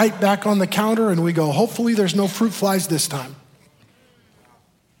put it right back on the counter, and we go, hopefully there's no fruit flies this time.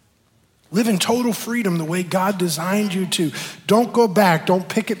 Live in total freedom the way God designed you to. Don't go back. Don't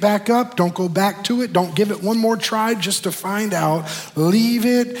pick it back up. Don't go back to it. Don't give it one more try just to find out. Leave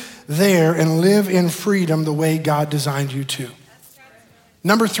it there and live in freedom the way God designed you to.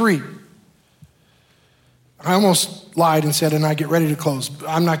 Number 3. I almost lied and said, and I get ready to close.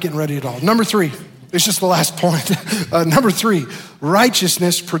 I'm not getting ready at all. Number 3, it's just the last point. Number 3,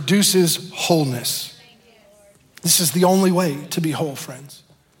 righteousness produces wholeness. This is the only way to be whole, friends.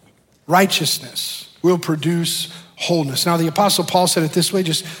 Righteousness will produce wholeness. Now, the Apostle Paul said it this way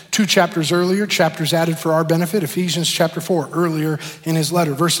just 2 chapters earlier, chapters added for our benefit, Ephesians chapter 4, earlier in his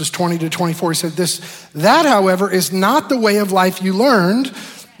letter, verses 20 to 24. He said this, that, however, is not the way of life you learned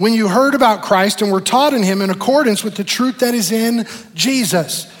when you heard about Christ and were taught in him in accordance with the truth that is in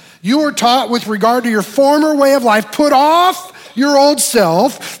Jesus. You were taught with regard to your former way of life, put off your old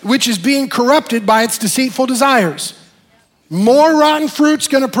self, which is being corrupted by its deceitful desires. More rotten fruit's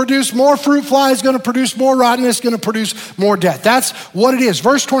gonna produce more fruit flies, gonna produce more rottenness, gonna produce more death. That's what it is.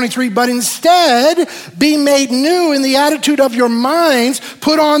 Verse 23, but instead be made new in the attitude of your minds,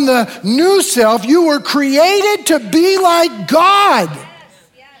 put on the new self. You were created to be like God.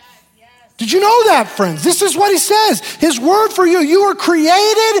 Did you know that, friends? This is what he says. His word for you. You were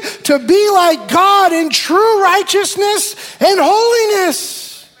created to be like God in true righteousness and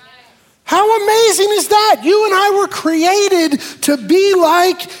holiness. How amazing is that? You and I were created to be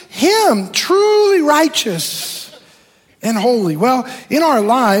like him, truly righteous and holy. Well, in our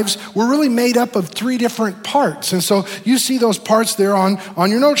lives, we're really made up of 3 different parts. And so you see those parts there on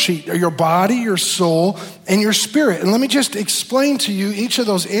your note sheet, your body, your soul, and your spirit. And let me just explain to you each of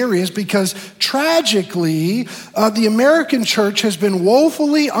those areas because tragically, the American church has been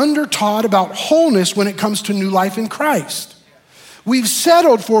woefully undertaught about wholeness when it comes to new life in Christ. We've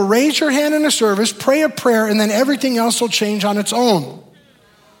settled for raise your hand in a service, pray a prayer, and then everything else will change on its own.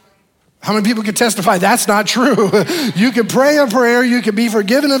 How many people can testify that's not true? You can pray a prayer, you can be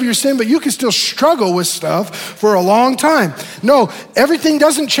forgiven of your sin, but you can still struggle with stuff for a long time. No, everything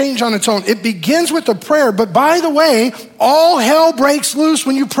doesn't change on its own. It begins with a prayer, but by the way, all hell breaks loose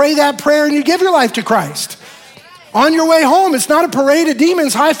when you pray that prayer and you give your life to Christ. On your way home, it's not a parade of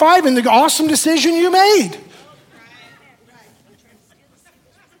demons high-fiving the awesome decision you made.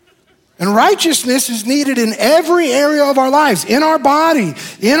 And righteousness is needed in every area of our lives, in our body,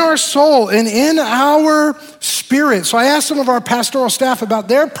 in our soul, and in our spirit. So I asked some of our pastoral staff about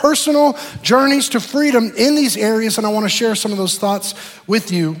their personal journeys to freedom in these areas, and I want to share some of those thoughts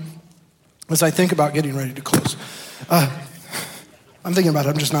with you as I think about getting ready to close. I'm thinking about it,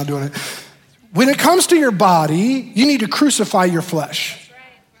 I'm just not doing it. When it comes to your body, you need to crucify your flesh.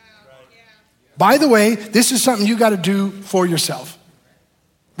 By the way, this is something you got to do for yourself.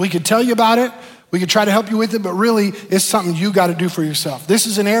 We could tell you about it. We could try to help you with it, but really it's something you got to do for yourself. This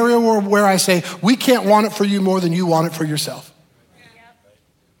is an area where I say, we can't want it for you more than you want it for yourself.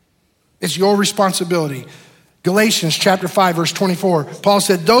 It's your responsibility. Galatians chapter 5, verse 24, Paul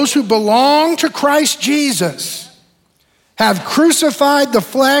said, those who belong to Christ Jesus have crucified the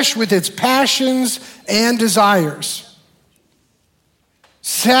flesh with its passions and desires.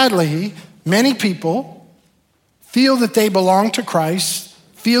 Sadly, many people feel that they belong to Christ,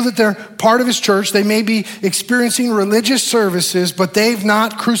 feel that they're part of his church. They may be experiencing religious services, but they've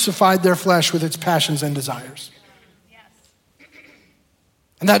not crucified their flesh with its passions and desires.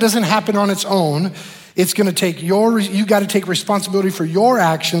 And that doesn't happen on its own. It's gonna take you gotta take responsibility for your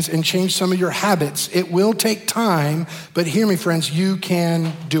actions and change some of your habits. It will take time, but hear me, friends, you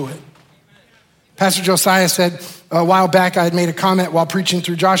can do it. Pastor Josiah said a while back, I had made a comment while preaching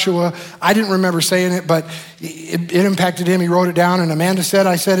through Joshua. I didn't remember saying it, but it impacted him. He wrote it down, and Amanda said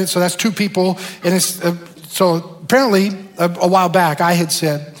I said it, so that's 2 people. And it's so apparently a while back, I had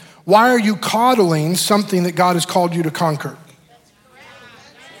said, why are you coddling something that God has called you to conquer?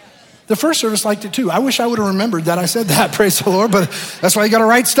 The first service liked it too. I wish I would have remembered that I said that, praise the Lord, but that's why you gotta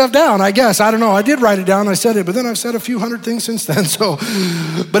write stuff down, I guess. I don't know, I did write it down, I said it, but then I've said a few hundred things since then, so.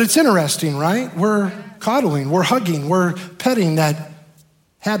 But it's interesting, right? We're coddling, we're hugging, we're petting that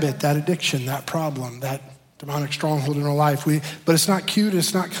habit, that addiction, that problem, that demonic stronghold in our life. But it's not cute,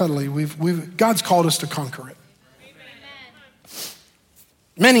 it's not cuddly. God's called us to conquer it.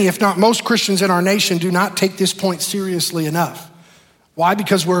 Many, if not most Christians in our nation do not take this point seriously enough. Why?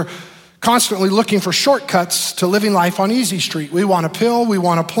 Because we're constantly looking for shortcuts to living life on easy street. We want a pill, we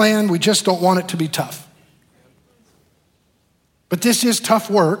want a plan, we just don't want it to be tough. But this is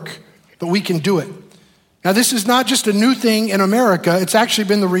tough work, but we can do it. Now, this is not just a new thing in America. It's actually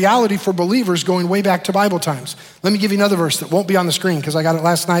been the reality for believers going way back to Bible times. Let me give you another verse that won't be on the screen because I got it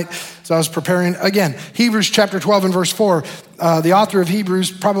last night as I was preparing. Again, Hebrews chapter 12 and verse 4. The author of Hebrews,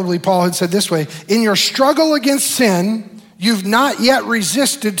 probably Paul, had said this way, in your struggle against sin, you've not yet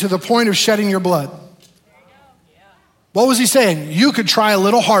resisted to the point of shedding your blood. What was he saying? You could try a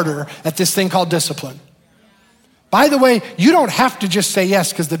little harder at this thing called discipline. By the way, you don't have to just say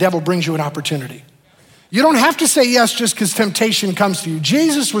yes because the devil brings you an opportunity. You don't have to say yes just because temptation comes to you.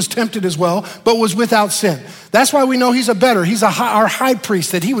 Jesus was tempted as well, but was without sin. That's why we know he's our high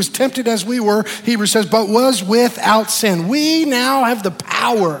priest, that he was tempted as we were, Hebrews says, but was without sin. We now have the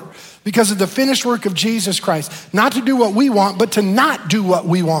power because of the finished work of Jesus Christ. Not to do what we want, but to not do what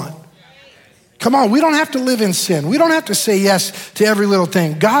we want. Come on, we don't have to live in sin. We don't have to say yes to every little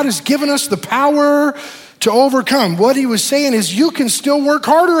thing. God has given us the power to overcome. What he was saying is you can still work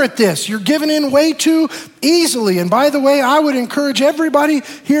harder at this. You're giving in way too easily. And by the way, I would encourage everybody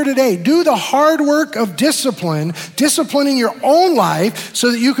here today, do the hard work of disciplining your own life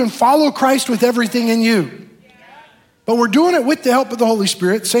so that you can follow Christ with everything in you. But we're doing it with the help of the Holy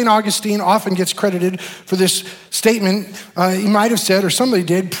Spirit. St. Augustine often gets credited for this statement. He might have said, or somebody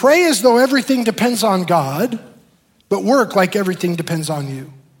did, pray as though everything depends on God, but work like everything depends on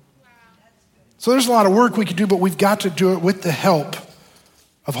you. So there's a lot of work we could do, but we've got to do it with the help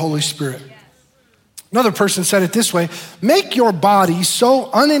of Holy Spirit. Another person said it this way, make your body so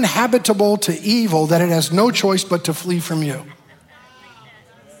uninhabitable to evil that it has no choice but to flee from you.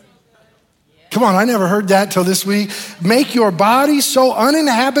 Come on, I never heard that till this week. Make your body so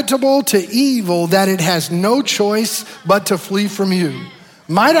uninhabitable to evil that it has no choice but to flee from you.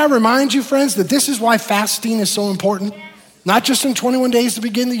 Might I remind you, friends, that this is why fasting is so important? Not just in 21 days to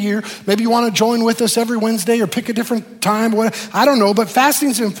begin the year. Maybe you want to join with us every Wednesday or pick a different time. I don't know, but fasting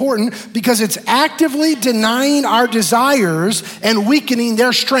is important because it's actively denying our desires and weakening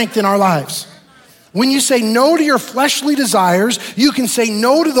their strength in our lives. When you say no to your fleshly desires, you can say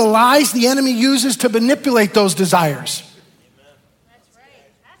no to the lies the enemy uses to manipulate those desires.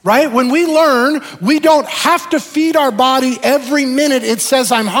 Right? When we learn we don't have to feed our body every minute it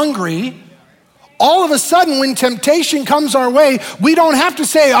says I'm hungry, all of a sudden when temptation comes our way, we don't have to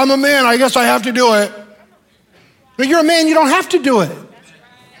say, I'm a man, I guess I have to do it. But you're a man, you don't have to do it.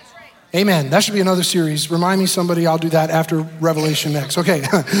 Amen. That should be another series. Remind me somebody, I'll do that after Revelation next. Okay.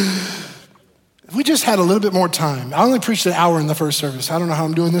 If we just had a little bit more time. I only preached an hour in the first service. I don't know how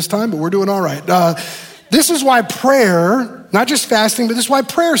I'm doing this time, but we're doing all right. This is why prayer, not just fasting, but this is why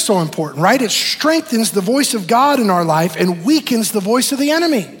prayer is so important, right? It strengthens the voice of God in our life and weakens the voice of the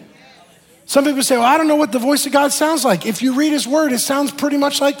enemy. Some people say, well, I don't know what the voice of God sounds like. If you read his word, it sounds pretty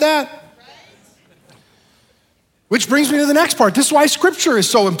much like that. Which brings me to the next part. This is why scripture is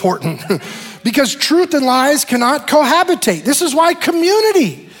so important. Because truth and lies cannot cohabitate. This is why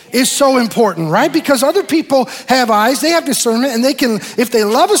community is so important, right? Because other people have eyes, they have discernment, and they can, if they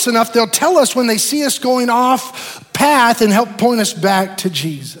love us enough, they'll tell us when they see us going off path and help point us back to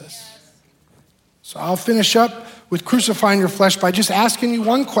Jesus. So I'll finish up with crucifying your flesh by just asking you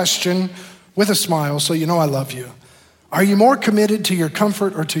one question with a smile so you know I love you. Are you more committed to your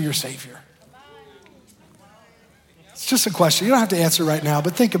comfort or to your Savior? It's just a question. You don't have to answer right now,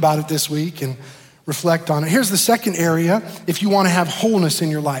 but think about it this week and reflect on it. Here's the second area if you want to have wholeness in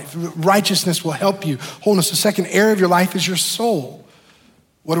your life. Righteousness will help you. Wholeness, the second area of your life is your soul.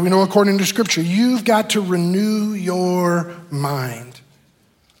 What do we know according to Scripture? You've got to renew your mind.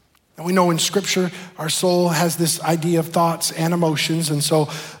 And we know in Scripture, our soul has this idea of thoughts and emotions. And so,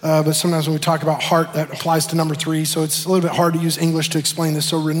 but sometimes when we talk about heart, that applies to number 3. So it's a little bit hard to use English to explain this.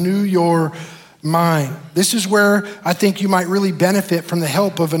 So renew your mind. This is where I think you might really benefit from the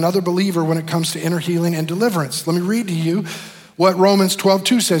help of another believer when it comes to inner healing and deliverance. Let me read to you what Romans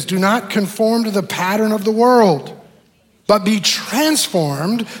 12:2 says. Do not conform to the pattern of the world, but be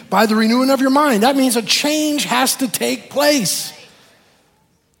transformed by the renewing of your mind. That means a change has to take place.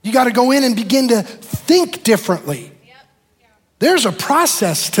 You got to go in and begin to think differently. There's a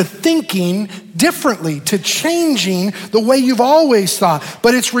process to thinking differently, to changing the way you've always thought.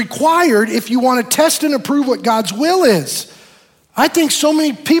 But it's required if you want to test and approve what God's will is. I think so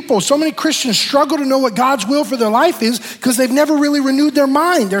many people, so many Christians struggle to know what God's will for their life is because they've never really renewed their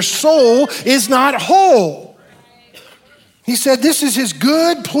mind. Their soul is not whole. He said this is his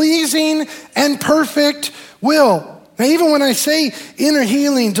good, pleasing, and perfect will. Now, even when I say inner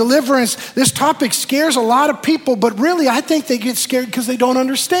healing, deliverance, this topic scares a lot of people, but really I think they get scared because they don't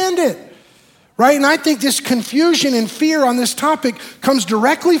understand it, right? And I think this confusion and fear on this topic comes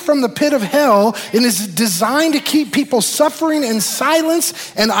directly from the pit of hell and is designed to keep people suffering in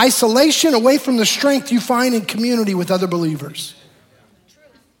silence and isolation away from the strength you find in community with other believers.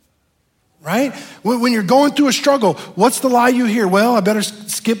 Right? When you're going through a struggle, what's the lie you hear? Well, I better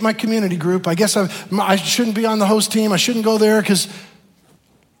skip my community group. I guess I shouldn't be on the host team. I shouldn't go there because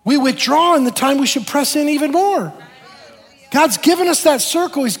we withdraw in the time we should press in even more. God's given us that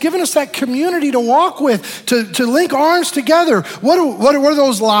circle. He's given us that community to walk with, to link arms together. What are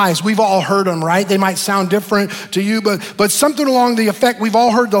those lies? We've all heard them, right? They might sound different to you, but something along the effect, we've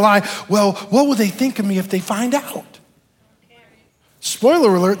all heard the lie. Well, what will they think of me if they find out?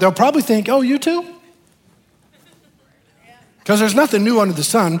 Spoiler alert, they'll probably think, oh, you too? Because there's nothing new under the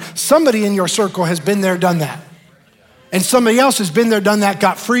sun. Somebody in your circle has been there, done that. And somebody else has been there, done that,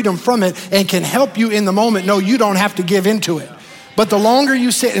 got freedom from it, and can help you in the moment. No, you don't have to give into it. But the longer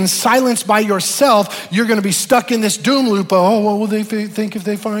you sit in silence by yourself, you're going to be stuck in this doom loop. Oh, what will they think if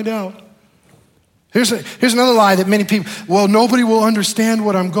they find out? Here's another lie that many people, well, nobody will understand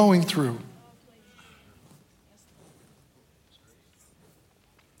what I'm going through.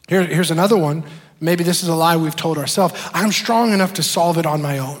 Here's another one. Maybe this is a lie we've told ourselves. I'm strong enough to solve it on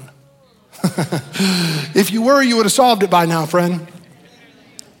my own. If you were, you would have solved it by now, friend.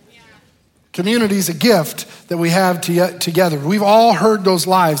 Community is a gift that we have together. We've all heard those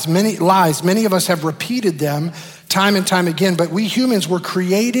lies. Many of us have repeated them time and time again, but we humans were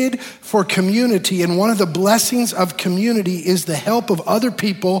created for community, and one of the blessings of community is the help of other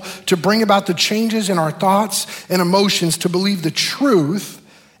people to bring about the changes in our thoughts and emotions to believe the truth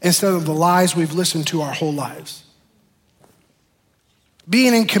instead of the lies we've listened to our whole lives.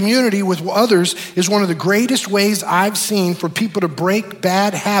 Being in community with others is one of the greatest ways I've seen for people to break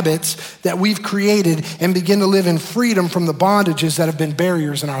bad habits that we've created and begin to live in freedom from the bondages that have been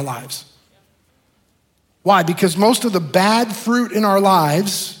barriers in our lives. Why? Because most of the bad fruit in our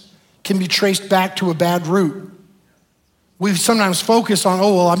lives can be traced back to a bad root. We sometimes focus on,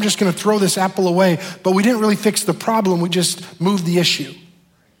 oh, well, I'm just going to throw this apple away, but we didn't really fix the problem. We just moved the issue.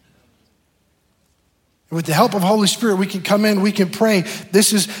 With the help of Holy Spirit, we can come in, we can pray.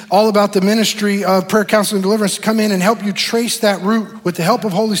 This is all about the ministry of prayer, counseling, and deliverance to come in and help you trace that root with the help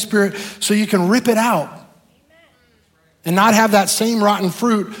of Holy Spirit so you can rip it out and not have that same rotten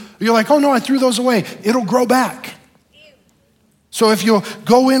fruit. You're like, oh no, I threw those away. It'll grow back. So if you'll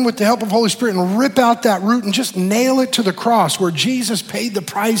go in with the help of Holy Spirit and rip out that root and just nail it to the cross where Jesus paid the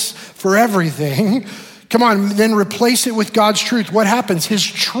price for everything, come on, then replace it with God's truth. What happens? His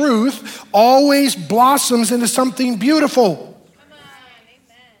truth always blossoms into something beautiful.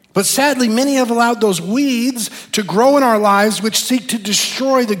 But sadly, many have allowed those weeds to grow in our lives which seek to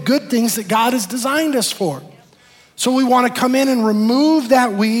destroy the good things that God has designed us for. So we want to come in and remove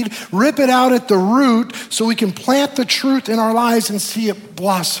that weed, rip it out at the root so we can plant the truth in our lives and see it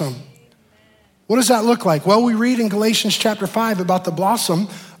blossom. What does that look like? Well, we read in Galatians chapter 5 about the blossom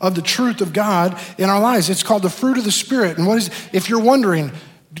of the truth of God in our lives. It's called the fruit of the Spirit. And if you're wondering,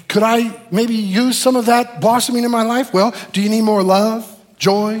 could I maybe use some of that blossoming in my life? Well, do you need more love,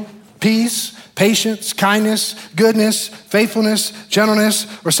 joy, peace, patience, kindness, goodness, faithfulness, gentleness,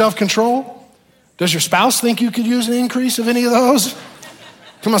 or self-control? Does your spouse think you could use an increase of any of those?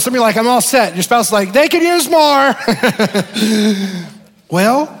 Come on, somebody like, I'm all set. Your spouse is like, they could use more.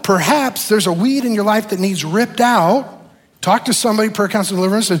 Well, perhaps there's a weed in your life that needs ripped out. Talk to somebody, prayer, counseling,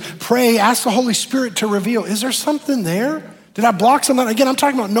 deliverance, and pray, ask the Holy Spirit to reveal, is there something there? Did I block something? Again, I'm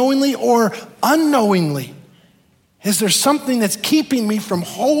talking about knowingly or unknowingly. Is there something that's keeping me from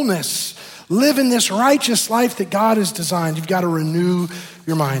wholeness, living this righteous life that God has designed? You've got to renew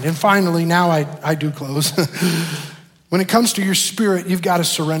your mind. And finally, now I do close. When it comes to your spirit, you've got to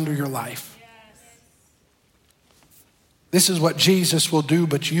surrender your life. This is what Jesus will do,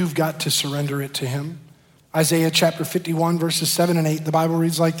 but you've got to surrender it to him. Isaiah chapter 51, verses 7 and 8, the Bible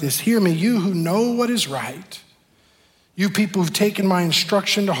reads like this. Hear me, you who know what is right. You people who've taken my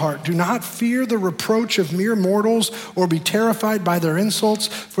instruction to heart. Do not fear the reproach of mere mortals or be terrified by their insults,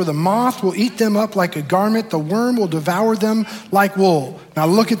 for the moth will eat them up like a garment. The worm will devour them like wool. Now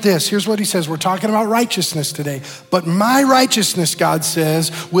look at this. Here's what he says. We're talking about righteousness today. But my righteousness, God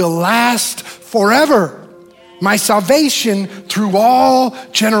says, will last forever. My salvation through all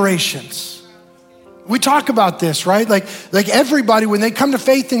generations. We talk about this, right? Like everybody, when they come to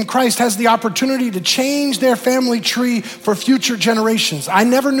faith in Christ, has the opportunity to change their family tree for future generations. I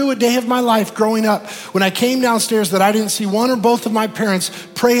never knew a day of my life growing up when I came downstairs that I didn't see one or both of my parents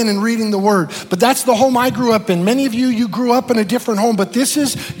praying and reading the word. But that's the home I grew up in. Many of you grew up in a different home, but this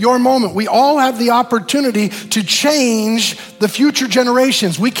is your moment. We all have the opportunity to change the future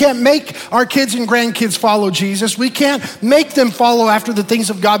generations. We can't make our kids and grandkids follow Jesus. We can't make them follow after the things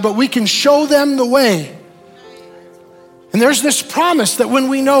of God, but we can show them the way. And there's this promise that when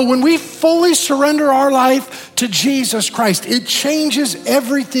we fully surrender our life to Jesus Christ, it changes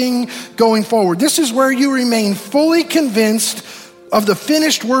everything going forward. This is where you remain fully convinced of the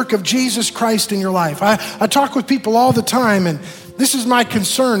finished work of Jesus Christ in your life. I talk with people all the time, and This is my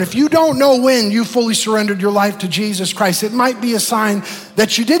concern. If you don't know when you fully surrendered your life to Jesus Christ, it might be a sign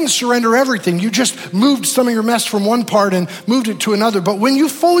that you didn't surrender everything. You just moved some of your mess from one part and moved it to another. But when you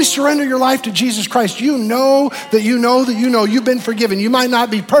fully surrender your life to Jesus Christ, you know that you know that you know you've been forgiven. You might not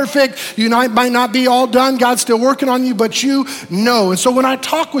be perfect. You might not be all done. God's still working on you, but you know. And so when I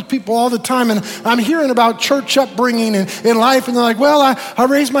talk with people all the time and I'm hearing about church upbringing and in life, and they're like, well, I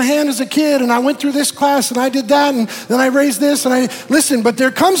raised my hand as a kid and I went through this class and I did that and then I raised this and listen, but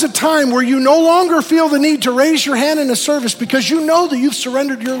there comes a time where you no longer feel the need to raise your hand in a service because you know that you've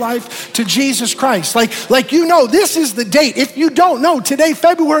surrendered your life to Jesus Christ. Like you know, this is the date. If you don't know, today,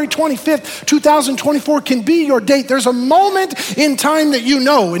 February 25th, 2024 can be your date. There's a moment in time that you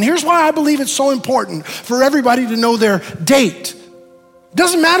know. And here's why I believe it's so important for everybody to know their date. It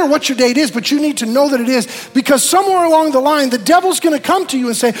doesn't matter what your date is, but you need to know that it is, because somewhere along the line, the devil's gonna come to you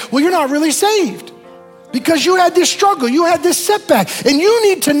and say, well, you're not really saved. Because you had this struggle, you had this setback, and you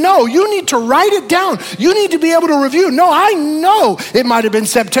need to know, you need to write it down. You need to be able to review. No, I know it might have been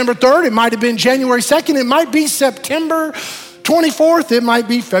September 3rd, it might have been January 2nd, it might be September 24th, it might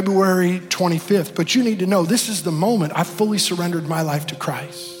be February 25th, but you need to know this is the moment I fully surrendered my life to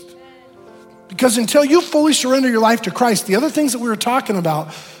Christ. Because until you fully surrender your life to Christ, the other things that we were talking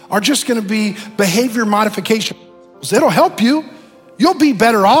about are just gonna be behavior modification. It'll help you. You'll be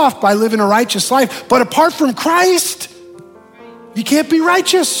better off by living a righteous life. But apart from Christ, you can't be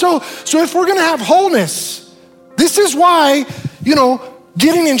righteous. So if we're gonna have wholeness, this is why,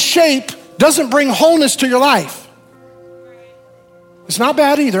 getting in shape doesn't bring wholeness to your life. It's not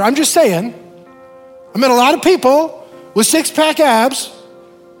bad either. I'm just saying, I met a lot of people with six-pack abs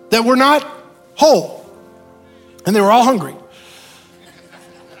that were not whole, and they were all hungry.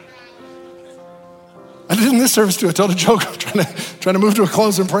 I did in this service too. I told a joke. I'm trying to move to a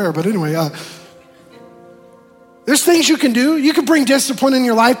close in prayer. But anyway, there's things you can do. You can bring discipline in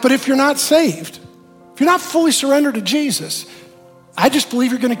your life, but if you're not saved, if you're not fully surrendered to Jesus, I just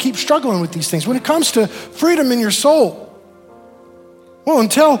believe you're going to keep struggling with these things. When it comes to freedom in your soul, well,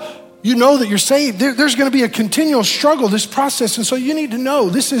 until you know that you're saved, there's going to be a continual struggle, this process. And so you need to know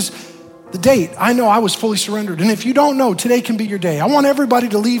this is the date. I know I was fully surrendered. And if you don't know, today can be your day. I want everybody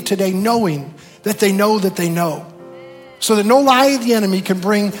to leave today knowing that they know, so that no lie of the enemy can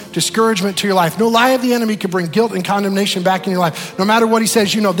bring discouragement to your life. No lie of the enemy can bring guilt and condemnation back in your life. No matter what he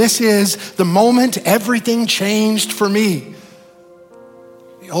says, this is the moment everything changed for me.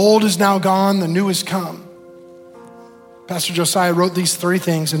 The old is now gone, the new has come. Pastor Josiah wrote these three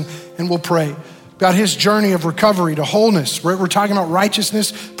things, and we'll pray about his journey of recovery to wholeness. We're talking about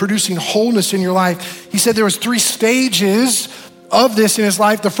righteousness producing wholeness in your life. He said there was 3 stages of this in his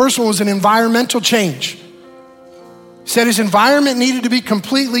life. The first one was an environmental change. He said his environment needed to be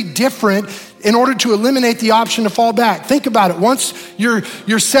completely different in order to eliminate the option to fall back. Think about it. Once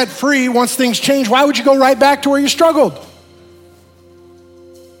you're set free, once things change, why would you go right back to where you struggled?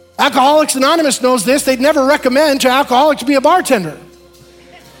 Alcoholics Anonymous knows this. They'd never recommend to alcoholics to be a bartender.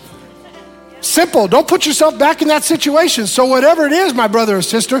 Simple. Don't put yourself back in that situation. So whatever it is, my brother or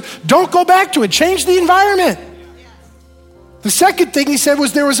sister, don't go back to it. Change the environment. The second thing he said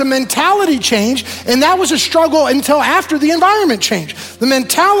was there was a mentality change, and that was a struggle until after the environment changed. The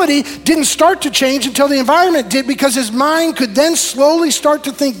mentality didn't start to change until the environment did, because his mind could then slowly start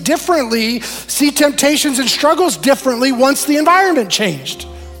to think differently, see temptations and struggles differently once the environment changed.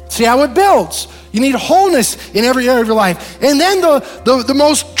 See how it builds. You need wholeness in every area of your life. And then the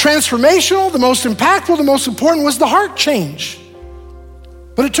most transformational, the most impactful, the most important was the heart change.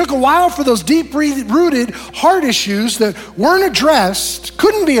 But it took a while for those deep-rooted heart issues that weren't addressed,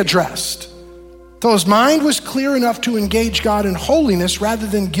 couldn't be addressed, till his mind was clear enough to engage God in holiness rather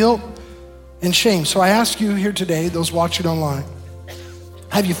than guilt and shame. So I ask you here today, those watching online,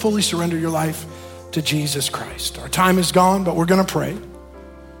 have you fully surrendered your life to Jesus Christ? Our time is gone, but we're gonna pray.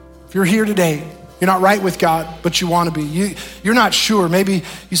 If you're here today, you're not right with God, but you wanna be. You're not sure. Maybe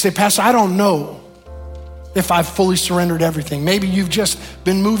you say, Pastor, I don't know if I've fully surrendered everything. Maybe you've just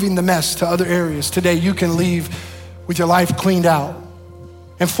been moving the mess to other areas. Today you can leave with your life cleaned out.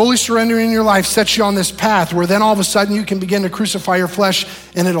 And fully surrendering your life sets you on this path where then all of a sudden you can begin to crucify your flesh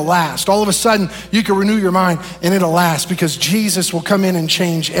and it'll last. All of a sudden you can renew your mind and it'll last, because Jesus will come in and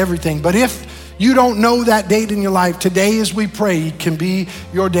change everything. But if you don't know that date in your life, today as we pray, it can be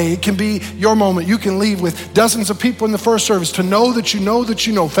your day. It can be your moment. You can leave with dozens of people in the first service to know that you know that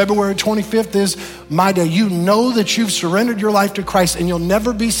you know February 25th is my day. You know that you've surrendered your life to Christ, and you'll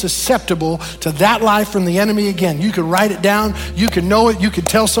never be susceptible to that lie from the enemy again. You can write it down. You can know it. You can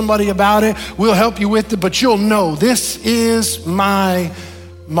tell somebody about it. We'll help you with it, but you'll know this is my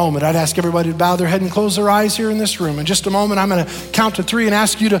moment. I'd ask everybody to bow their head and close their eyes here in this room. In just a moment, I'm going to count to 3 and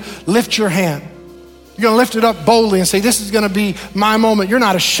ask you to lift your hand. You're going to lift it up boldly and say, this is going to be my moment. You're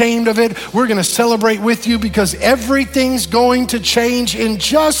not ashamed of it. We're going to celebrate with you because everything's going to change in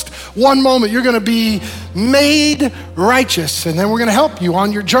just one moment. You're going to be made righteous, and then we're going to help you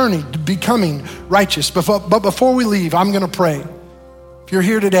on your journey to becoming righteous. But before we leave, I'm going to pray. If you're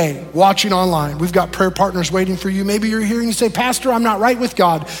here today, watching online, we've got prayer partners waiting for you. Maybe you're here and you say, Pastor, I'm not right with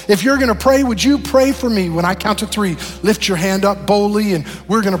God. If you're going to pray, would you pray for me? When I count to 3, lift your hand up boldly, and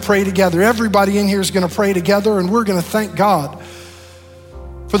we're going to pray together. Everybody in here is going to pray together, and we're going to thank God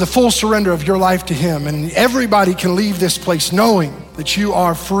for the full surrender of your life to him. And everybody can leave this place knowing that you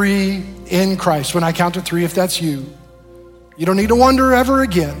are free in Christ. When I count to 3, if that's you, you don't need to wonder ever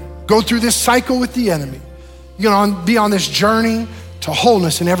again. Go through this cycle with the enemy. You're going to be on this journey to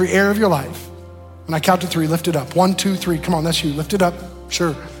wholeness in every area of your life. When I count to 3, lift it up. 1, 2, 3. Come on, that's you. Lift it up.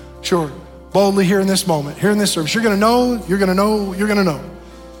 Sure. Boldly here in this moment, here in this service. You're going to know, you're going to know, you're going to know.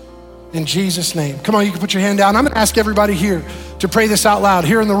 In Jesus' name. Come on, you can put your hand down. I'm going to ask everybody here to pray this out loud.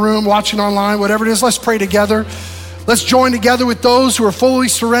 Here in the room, watching online, whatever it is, let's pray together. Let's join together with those who are fully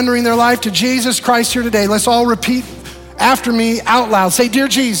surrendering their life to Jesus Christ here today. Let's all repeat after me out loud. Say, Dear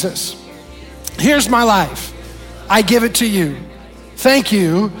Jesus, here's my life. I give it to you. Thank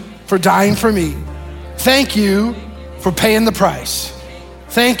you for dying for me. Thank you for paying the price.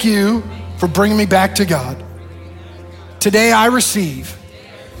 Thank you for bringing me back to God. Today I receive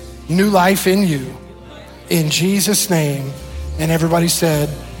new life in you. In Jesus' name. And everybody said,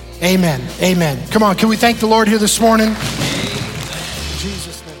 amen, amen. Come on, can we thank the Lord here this morning? In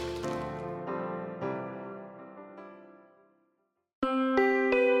Jesus' name.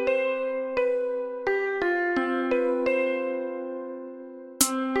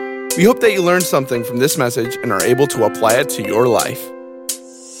 We hope that you learned something from this message and are able to apply it to your life.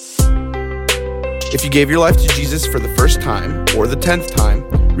 If you gave your life to Jesus for the first time or the 10th time,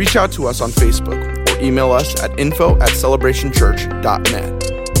 reach out to us on Facebook or email us at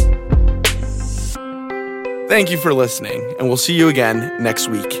info@celebrationchurch.net. Thank you for listening, and we'll see you again next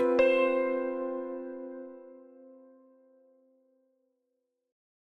week.